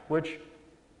aircraft, which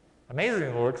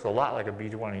amazingly looks a lot like a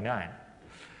B-29.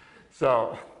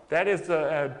 So that is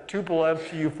the Tupolev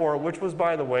Tu-4, which was,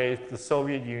 by the way, the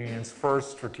Soviet Union's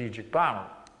first strategic bomber.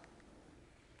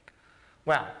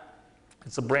 Well,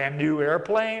 it's a brand new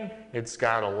airplane. It's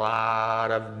got a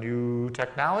lot of new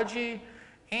technology,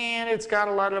 and it's got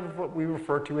a lot of what we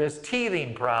refer to as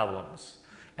teething problems.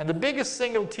 And the biggest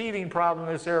single teething problem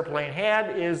this airplane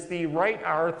had is the Wright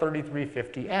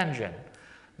R3350 engine.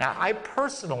 Now, I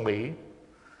personally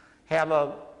have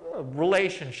a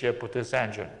relationship with this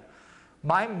engine.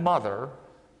 My mother,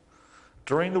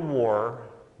 during the war,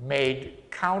 made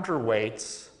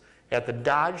counterweights at the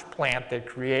Dodge plant that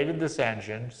created this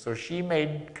engine, so she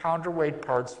made counterweight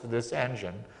parts for this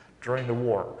engine during the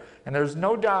war. And there's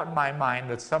no doubt in my mind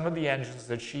that some of the engines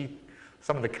that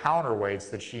some of the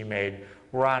counterweights that she made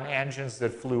were on engines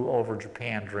that flew over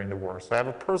Japan during the war. So I have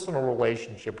a personal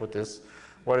relationship with this,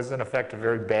 what is in effect a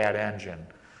very bad engine.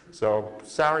 So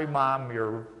sorry, Mom,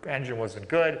 your engine wasn't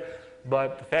good,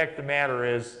 but the fact of the matter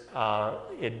is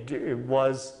it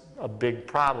was a big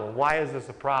problem. Why is this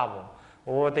a problem?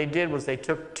 Well, what they did was they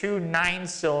took 2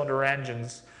 9-cylinder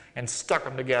engines and stuck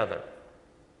them together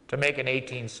to make an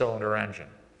 18-cylinder engine.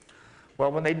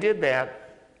 Well, when they did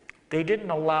that, they didn't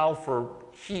allow for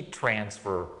heat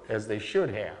transfer as they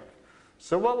should have.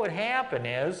 So what would happen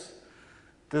is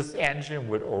this engine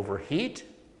would overheat,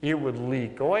 it would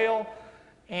leak oil,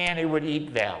 and it would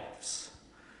eat valves.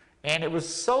 And it was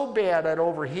so bad at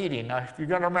overheating. Now, you're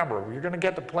going to remember, you're going to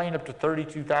get the plane up to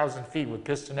 32,000 feet with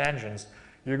piston engines.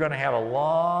 You're going to have a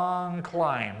long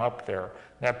climb up there.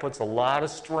 That puts a lot of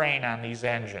strain on these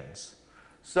engines.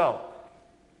 So,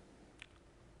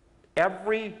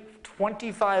 every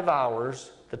 25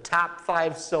 hours, the top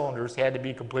 5 cylinders had to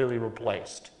be completely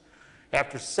replaced.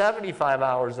 After 75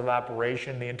 hours of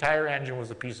operation, the entire engine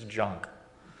was a piece of junk.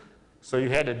 So you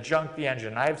had to junk the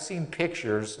engine. I've seen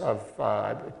pictures of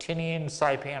Tinian,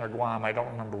 Saipan, or Guam, I don't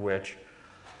remember which,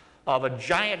 of a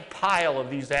giant pile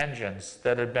of these engines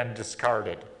that had been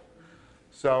discarded.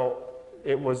 So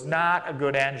it was not a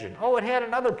good engine. Oh, it had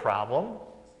another problem.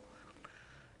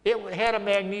 it had a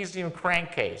magnesium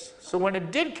crankcase. So when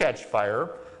it did catch fire,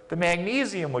 the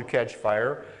magnesium would catch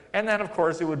fire, and then of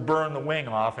course it would burn the wing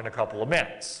off in a couple of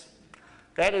minutes.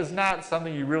 That is not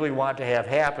something you really want to have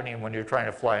happening when you're trying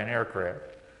to fly an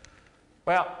aircraft.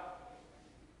 Well,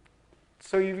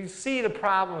 so you see the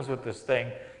problems with this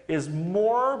thing is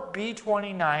more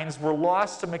B-29s were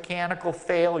lost to mechanical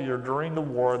failure during the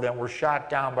war than were shot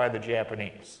down by the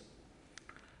Japanese.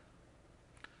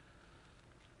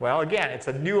 Well, again, it's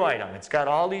a new item. It's got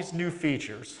all these new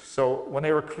features. So when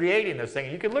they were creating this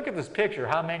thing, you can look at this picture,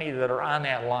 how many that are on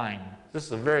that line. This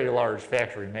is a very large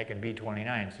factory making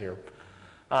B-29s here.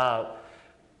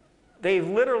 They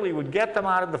literally would get them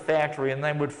out of the factory and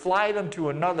then would fly them to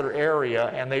another area,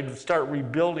 and they'd start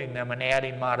rebuilding them and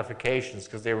adding modifications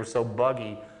because they were so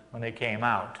buggy when they came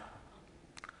out.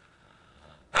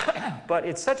 But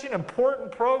it's such an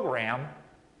important program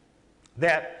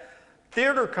that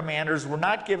theater commanders were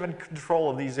not given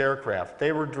control of these aircraft.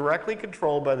 They were directly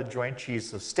controlled by the Joint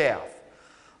Chiefs of Staff.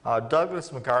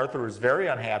 Douglas MacArthur is very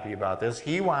unhappy about this.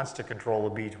 He wants to control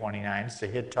the B-29s to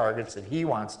hit targets that he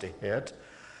wants to hit.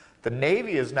 The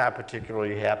Navy is not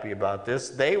particularly happy about this.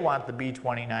 They want the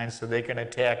B-29s so they can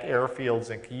attack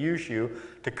airfields in Kyushu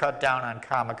to cut down on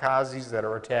kamikazes that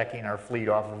are attacking our fleet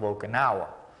off of Okinawa.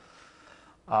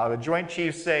 The Joint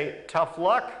Chiefs say, tough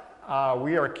luck.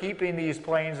 We are keeping these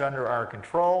planes under our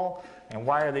control. And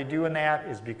why are they doing that?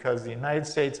 Is because the United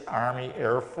States Army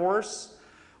Air Force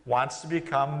wants to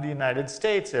become the United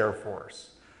States Air Force.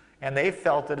 And they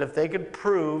felt that if they could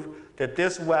prove that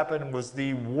this weapon was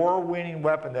the war-winning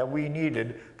weapon that we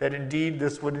needed, that indeed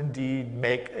this would indeed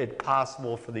make it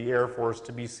possible for the Air Force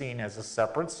to be seen as a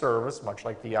separate service, much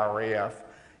like the RAF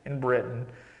in Britain,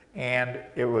 and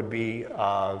it would be,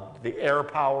 the air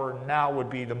power now would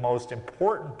be the most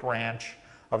important branch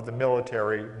of the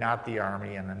military, not the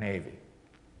Army and the Navy.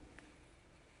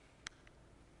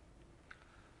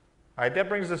 All right, that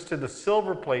brings us to the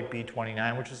Silver Plate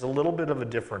B-29, which is a little bit of a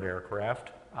different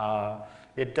aircraft.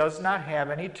 It does not have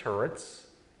any turrets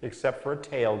except for a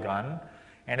tail gun,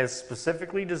 and it's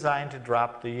specifically designed to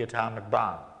drop the atomic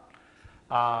bomb.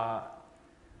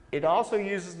 It also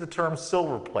uses the term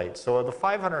silver plate. So the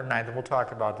 509th, and we'll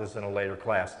talk about this in a later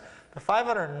class, the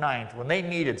 509th, when they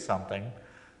needed something,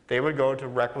 they would go to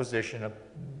requisition of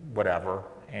whatever,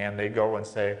 and they'd go and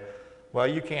say, well,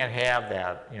 you can't have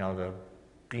that. You know, the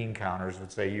bean counters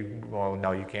would say, well,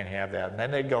 no, you can't have that. And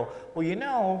then they'd go, well, you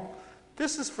know,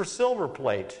 this is for silver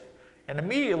plate. And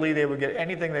immediately they would get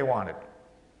anything they wanted.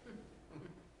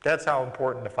 That's how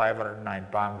important the 509th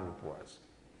Bomb Group was.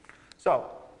 So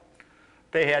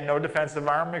they had no defensive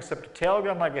armor except a tail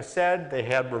gun, like I said. They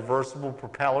had reversible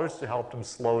propellers to help them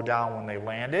slow down when they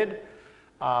landed.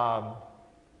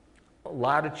 A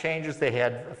lot of changes. They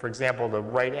had, for example, the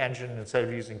right engine, instead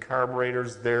of using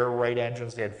carburetors, their right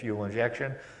engines, they had fuel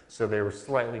injection, so they were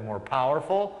slightly more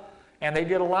powerful. And they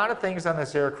did a lot of things on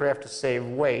this aircraft to save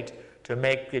weight, to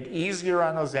make it easier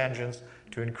on those engines,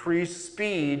 to increase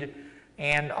speed,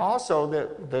 and also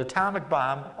the atomic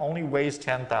bomb only weighs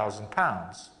 10,000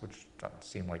 pounds, which doesn't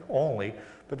seem like only,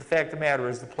 but the fact of the matter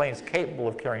is the plane is capable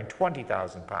of carrying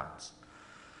 20,000 pounds.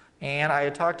 And I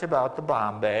had talked about the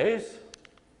bomb bays.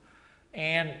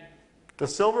 And the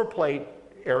Silver Plate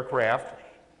aircraft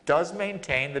does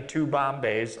maintain the two bomb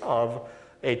bays of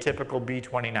a typical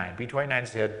B-29.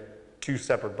 B-29s had two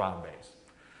separate bomb bays.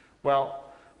 Well,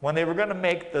 when they were going to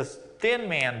make this Thin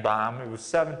Man bomb, it was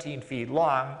 17 feet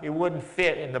long, it wouldn't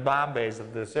fit in the bomb bays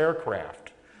of this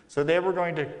aircraft. So they were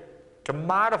going to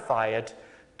modify it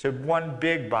to one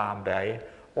big bomb bay,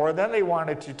 or then they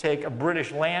wanted to take a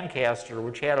British Lancaster,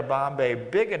 which had a bomb bay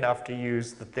big enough to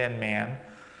use the Thin Man.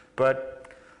 But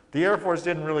the Air Force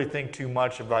didn't really think too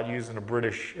much about using a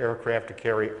British aircraft to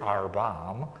carry our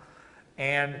bomb.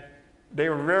 And they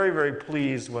were very, very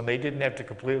pleased when they didn't have to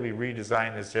completely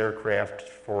redesign this aircraft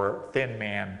for Thin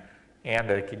Man and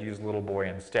that it could use Little Boy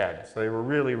instead. So they were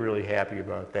really, really happy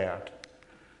about that.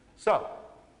 So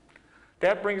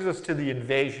that brings us to the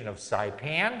invasion of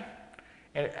Saipan.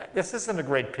 And this isn't a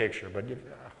great picture, but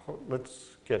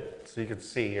let's get so you can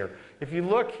see here. If you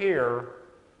look here,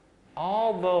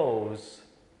 all those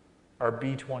are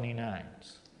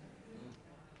B-29s.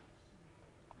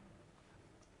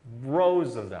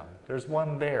 Rows of them. There's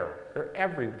one there.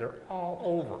 They're all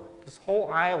over. This whole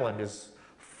island is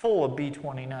full of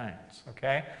B-29s,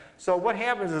 okay? So what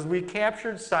happens is we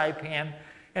captured Saipan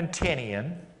and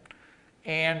Tinian,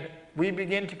 and we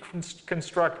begin to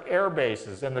construct air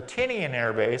bases. And the Tinian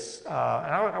Air Base, and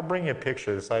I'll bring you a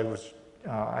picture of this. I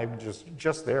was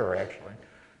just there, actually.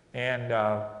 And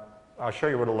I'll show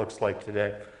you what it looks like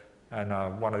today in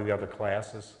one of the other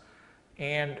classes.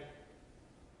 And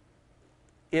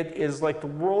it is like the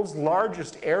world's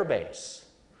largest air base.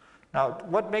 Now,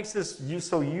 what makes this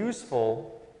so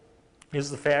useful is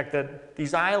the fact that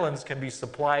these islands can be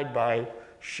supplied by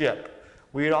ship.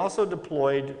 We had also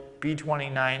deployed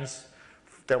B-29s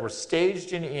that were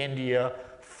staged in India,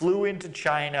 flew into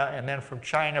China, and then from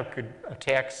China could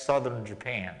attack southern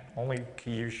Japan, only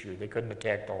Kyushu. They couldn't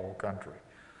attack the whole country.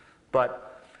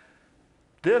 But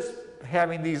this,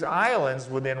 having these islands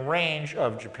within range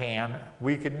of Japan,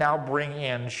 we could now bring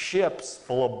in ships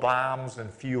full of bombs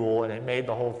and fuel, and it made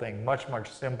the whole thing much, much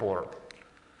simpler.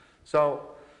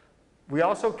 So we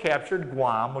also captured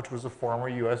Guam, which was a former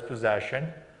U.S. possession,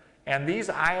 and these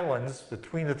islands,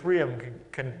 between the three of them,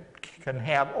 can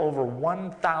have over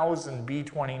 1,000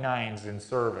 B-29s in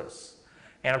service.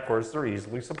 And of course, they're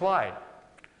easily supplied.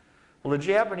 Well, the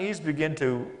Japanese begin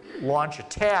to launch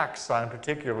attacks on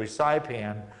particularly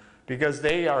Saipan because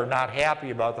they are not happy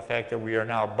about the fact that we are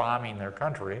now bombing their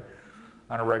country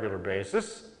on a regular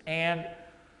basis. And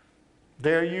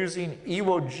they're using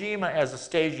Iwo Jima as a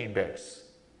staging base.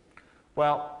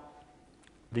 Well,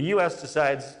 the U.S.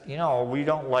 decides, you know, we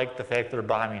don't like the fact they're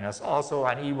bombing us. Also,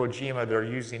 on Iwo Jima, they're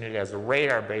using it as a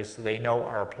radar base, so they know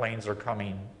our planes are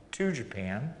coming to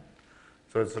Japan.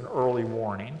 So it's an early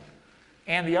warning.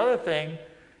 And the other thing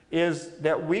is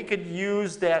that we could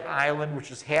use that island,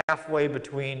 which is halfway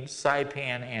between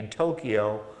Saipan and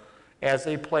Tokyo, as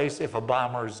a place, if a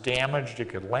bomber is damaged, it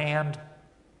could land.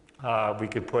 We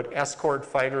could put escort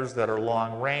fighters that are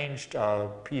long-ranged,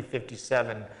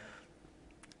 P-57H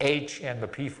and the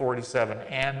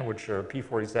P-47N, which are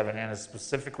P-47N is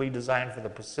specifically designed for the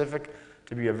Pacific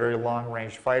to be a very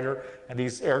long-range fighter. And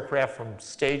these aircraft from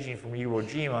staging from Iwo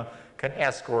Jima can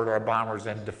escort our bombers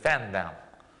and defend them.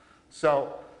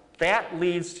 So that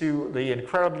leads to the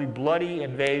incredibly bloody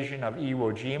invasion of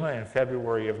Iwo Jima in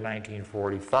February of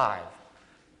 1945.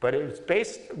 But it was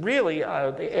based, really,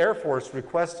 the Air Force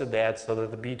requested that so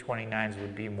that the B-29s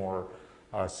would be more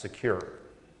secure.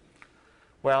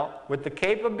 Well, with the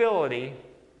capability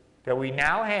that we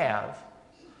now have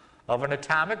of an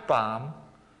atomic bomb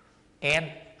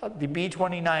and the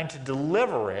B-29 to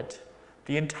deliver it,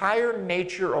 the entire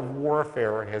nature of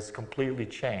warfare has completely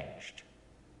changed.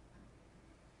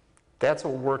 That's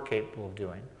what we're capable of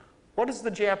doing. What is the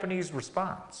Japanese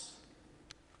response?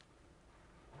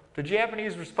 The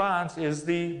Japanese response is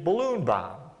the balloon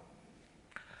bomb.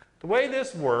 The way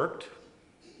this worked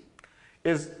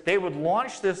is they would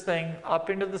launch this thing up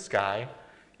into the sky,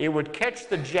 it would catch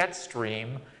the jet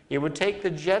stream, it would take the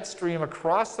jet stream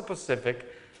across the Pacific.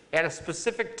 At a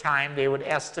specific time, they would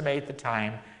estimate the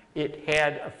time. It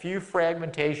had a few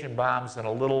fragmentation bombs and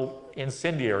a little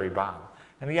incendiary bomb.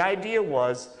 And the idea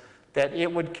was that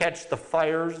it would catch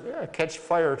fire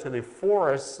to the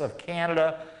forests of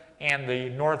Canada and the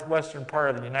northwestern part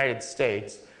of the United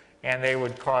States, and they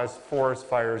would cause forest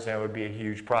fires, and it would be a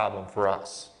huge problem for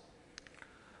us.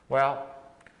 Well,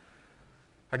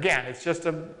 again, it's just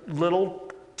a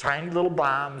tiny little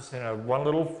bombs and one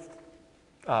little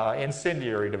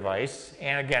incendiary device,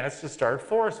 and again, it's to start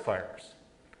forest fires.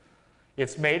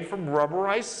 It's made from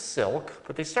rubberized silk,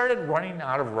 but they started running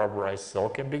out of rubberized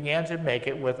silk and began to make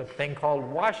it with a thing called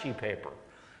washi paper.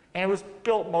 And it was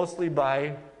built mostly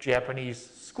by Japanese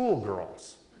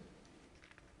schoolgirls.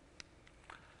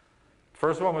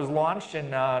 First one was launched in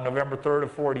November 3rd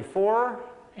of 44,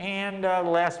 and the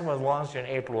last one was launched in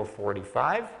April of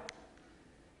 45.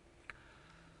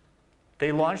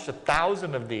 They launched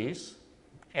 1,000 of these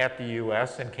at the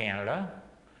U.S. and Canada,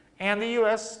 and the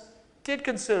U.S. did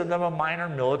consider them a minor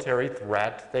military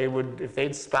threat. They would, if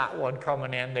they'd spot one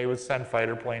coming in, they would send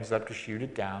fighter planes up to shoot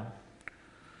it down.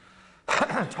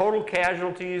 Total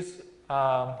casualties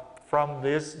from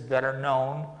this that are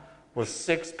known was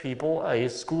 6 people, a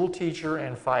school teacher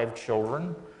and 5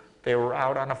 children. They were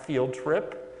out on a field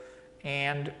trip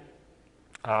and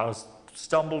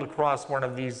stumbled across one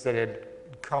of these that had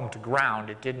come to ground.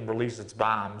 It didn't release its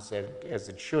bombs as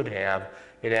it should have.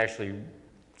 It actually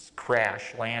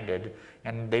crash landed,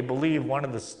 and they believe one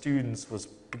of the students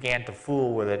began to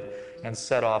fool with it and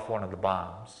set off one of the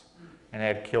bombs, and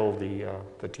that killed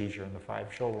the teacher and the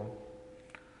 5 children.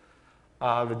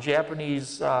 The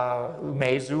Japanese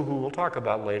Umezu, who we'll talk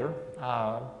about later,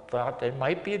 thought it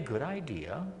might be a good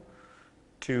idea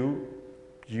to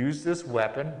use this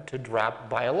weapon to drop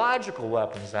biological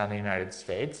weapons on the United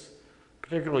States,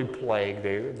 particularly plague.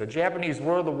 The Japanese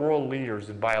were the world leaders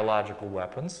in biological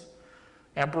weapons.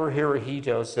 Emperor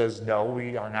Hirohito says, no,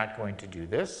 we are not going to do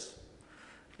this.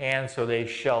 And so they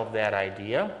shelved that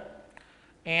idea.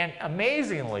 And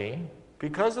amazingly,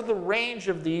 because of the range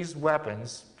of these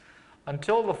weapons,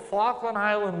 until the Falkland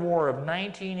Island War of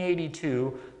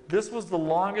 1982, this was the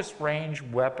longest range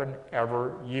weapon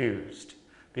ever used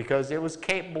because it was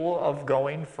capable of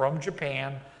going from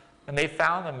Japan, and they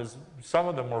found them as, some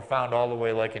of them were found all the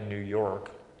way like in New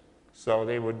York. So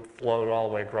they would float all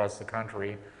the way across the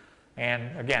country.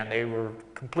 And again, they were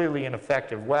completely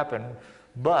ineffective weapon,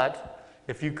 but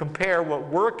if you compare what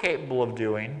we're capable of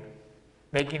doing,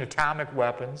 making atomic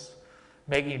weapons,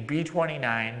 making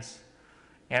B-29s,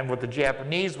 and what the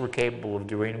Japanese were capable of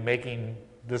doing, making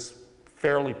this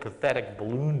fairly pathetic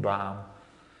balloon bomb,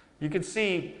 you can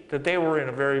see that they were in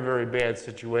a very, very bad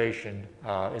situation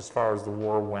as far as the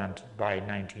war went by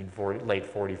 1940, late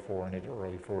 44 and into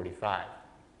early 45.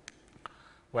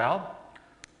 Well,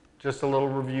 just a little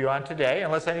review on today.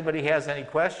 Unless anybody has any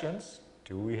questions.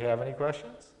 Do we have any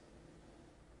questions?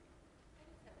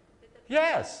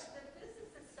 Yes. The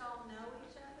physicists all know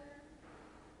each other?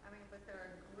 I mean, but there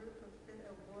are a group of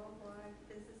worldwide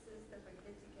physicists that would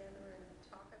get together and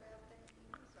talk about things?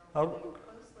 Or Oh.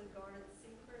 closely guarded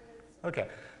secrets? Okay.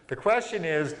 The question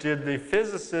is, did the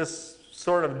physicists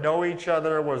sort of know each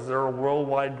other? Was there a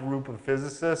worldwide group of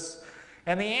physicists?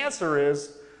 And the answer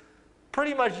is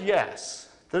pretty much yes.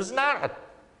 There's not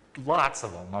lots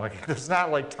of them. I mean, there's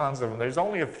not like tons of them. There's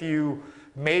only a few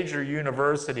major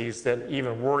universities that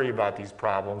even worry about these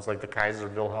problems, like the Kaiser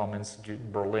Wilhelm Institute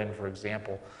in Berlin, for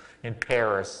example. In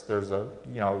Paris, there's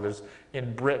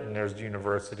in Britain, there's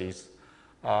universities,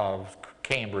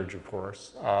 Cambridge, of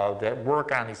course, that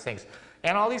work on these things.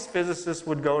 And all these physicists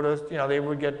would go to, they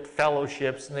would get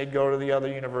fellowships, and they'd go to the other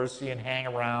university and hang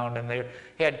around, and they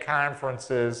had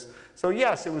conferences. So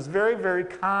yes, it was very, very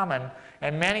common,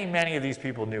 and many, many of these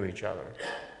people knew each other.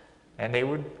 And they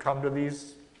would come to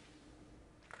these.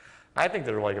 I think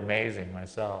they're like amazing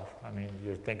myself. I mean,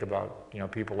 you think about,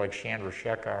 people like Chandra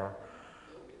Shekhar.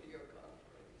 No video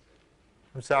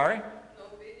conferencing. I'm sorry? No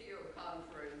video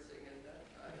conferencing at that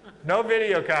time. No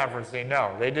video conferencing,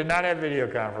 no. They did not have video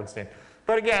conferencing.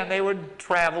 But again, they would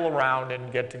travel around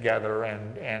and get together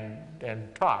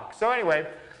and talk. So anyway,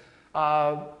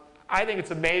 I think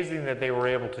it's amazing that they were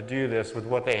able to do this with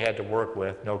what they had to work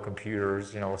with. No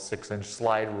computers, a 6-inch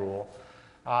slide rule.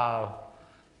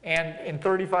 And in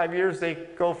 35 years, they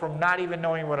go from not even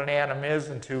knowing what an atom is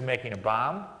into making a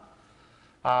bomb.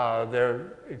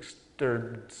 Their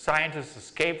scientists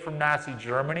escaped from Nazi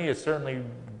Germany. Certainly,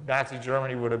 Nazi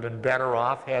Germany would have been better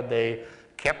off had they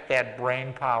kept that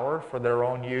brain power for their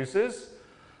own uses.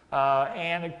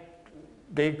 And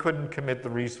they couldn't commit the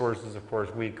resources, of course,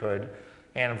 we could.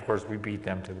 And of course, we beat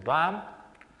them to the bomb.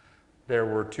 There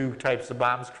were two types of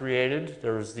bombs created.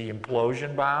 There was the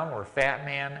implosion bomb, or Fat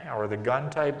Man, or the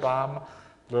gun-type bomb,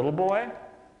 Little Boy.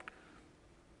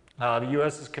 The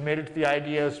U.S. is committed to the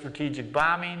idea of strategic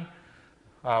bombing.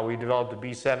 We developed the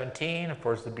B-17, of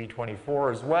course the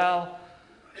B-24 as well.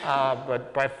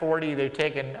 But by 40, they've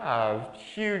taken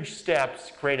huge steps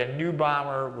to create a new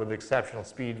bomber with exceptional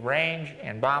speed, range,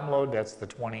 and bomb load. That's the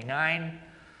 29.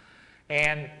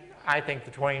 And I think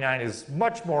the 29 is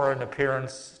much more an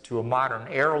appearance to a modern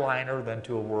airliner than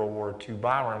to a World War II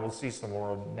bomber. And we'll see some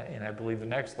more in, I believe, the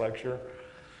next lecture.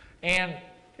 And,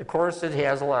 of course, it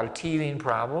has a lot of teething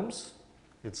problems.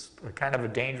 It's kind of a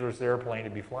dangerous airplane to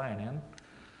be flying in.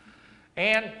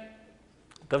 And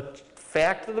the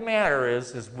fact of the matter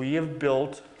is we have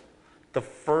built the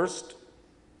first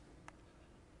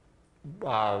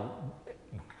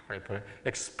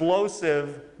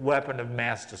explosive weapon of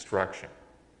mass destruction.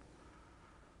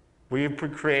 We've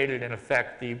created, in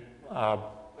effect,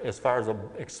 as far as an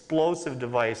explosive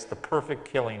device, the perfect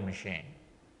killing machine.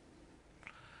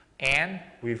 And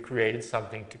we've created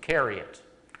something to carry it.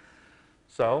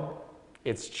 So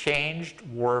it's changed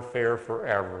warfare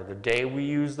forever. The day we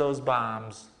use those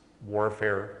bombs,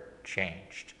 warfare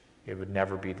changed. It would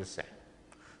never be the same.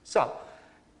 So,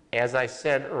 as I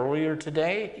said earlier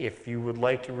today, if you would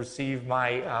like to receive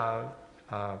my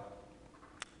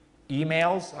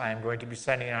emails, I'm going to be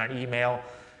sending out an email.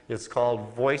 It's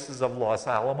called Voices of Los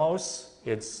Alamos.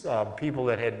 It's people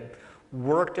that had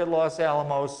worked at Los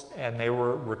Alamos, and they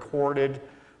were recorded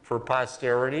for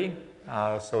posterity.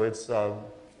 So it's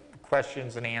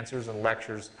questions and answers and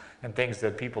lectures and things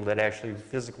that people that actually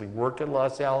physically worked at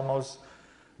Los Alamos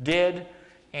did.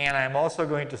 And I'm also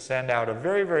going to send out a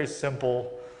very, very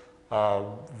simple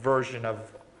version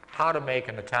of how to make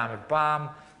an atomic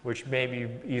bomb, which may be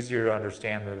easier to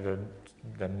understand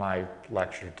than my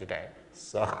lecture today.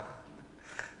 So,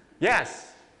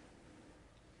 yes?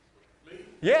 Me?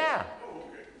 Yeah. Oh,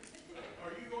 okay.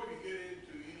 Are you going to get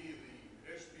into any of the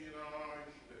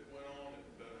espionage that went on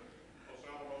at Los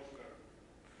Alamos,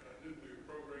 nuclear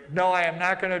program? No, I am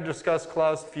not going to discuss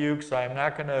Klaus Fuchs. I am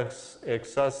not going to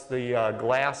discuss the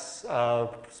glass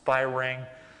spy ring.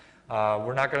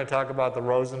 We're not going to talk about the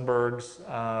Rosenbergs,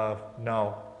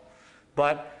 no.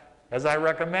 But as I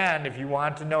recommend, if you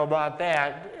want to know about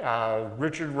that,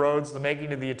 Richard Rhodes, The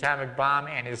Making of the Atomic Bomb,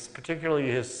 and particularly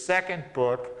his second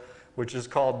book, which is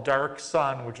called Dark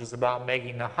Sun, which is about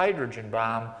making the hydrogen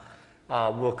bomb,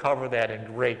 will cover that in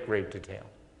great, great detail.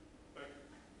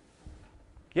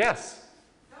 Yes?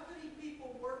 How many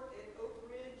people worked at Oak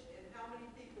Ridge and how many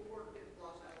people worked at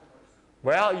Los Alamos?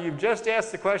 Well, you've just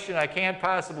asked the question I can't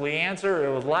possibly answer.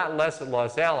 It was a lot less at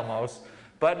Los Alamos.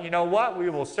 But you know what? We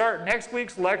will start next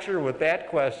week's lecture with that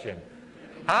question.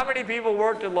 How many people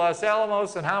worked at Los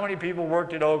Alamos and how many people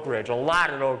worked at Oak Ridge? A lot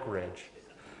at Oak Ridge.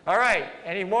 All right,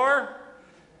 any more?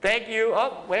 Thank you.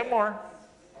 Oh, wait more. Are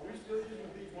we still using the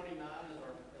B-29 as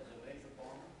a major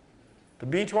bomber? The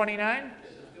B-29? Is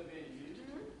it still being used?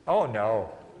 Oh,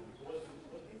 no. Super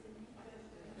Fortress B-29?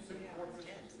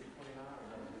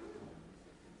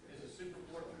 Is it Super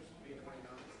Fortress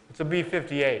B-29? It's a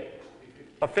B-58.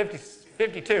 A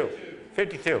 52.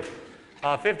 52.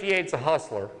 58's a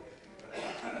Hustler.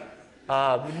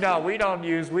 No, we don't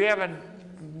use,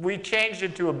 we changed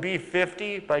it to a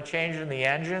B-50 by changing the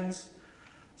engines.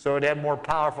 So it had more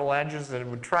powerful engines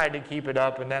and we tried to keep it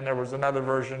up. And then there was another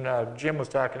version, Jim was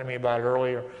talking to me about it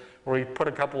earlier, where we put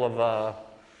a couple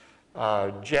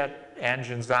of jet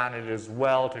engines on it as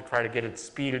well to try to get it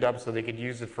speeded up so they could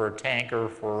use it for a tanker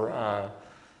for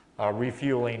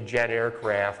refueling jet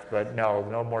aircraft. But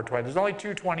no more 20. There's only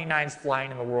 2 29s flying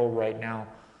in the world right now.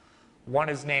 One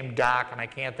is named Doc, and I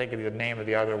can't think of the name of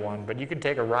the other one, but you can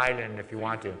take a ride in it if you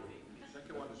want to. The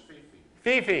second one is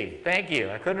Fifi. Fifi, thank you.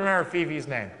 I couldn't remember Fifi's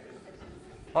name.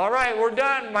 All right, we're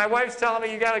done. My wife's telling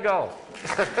me you got to go.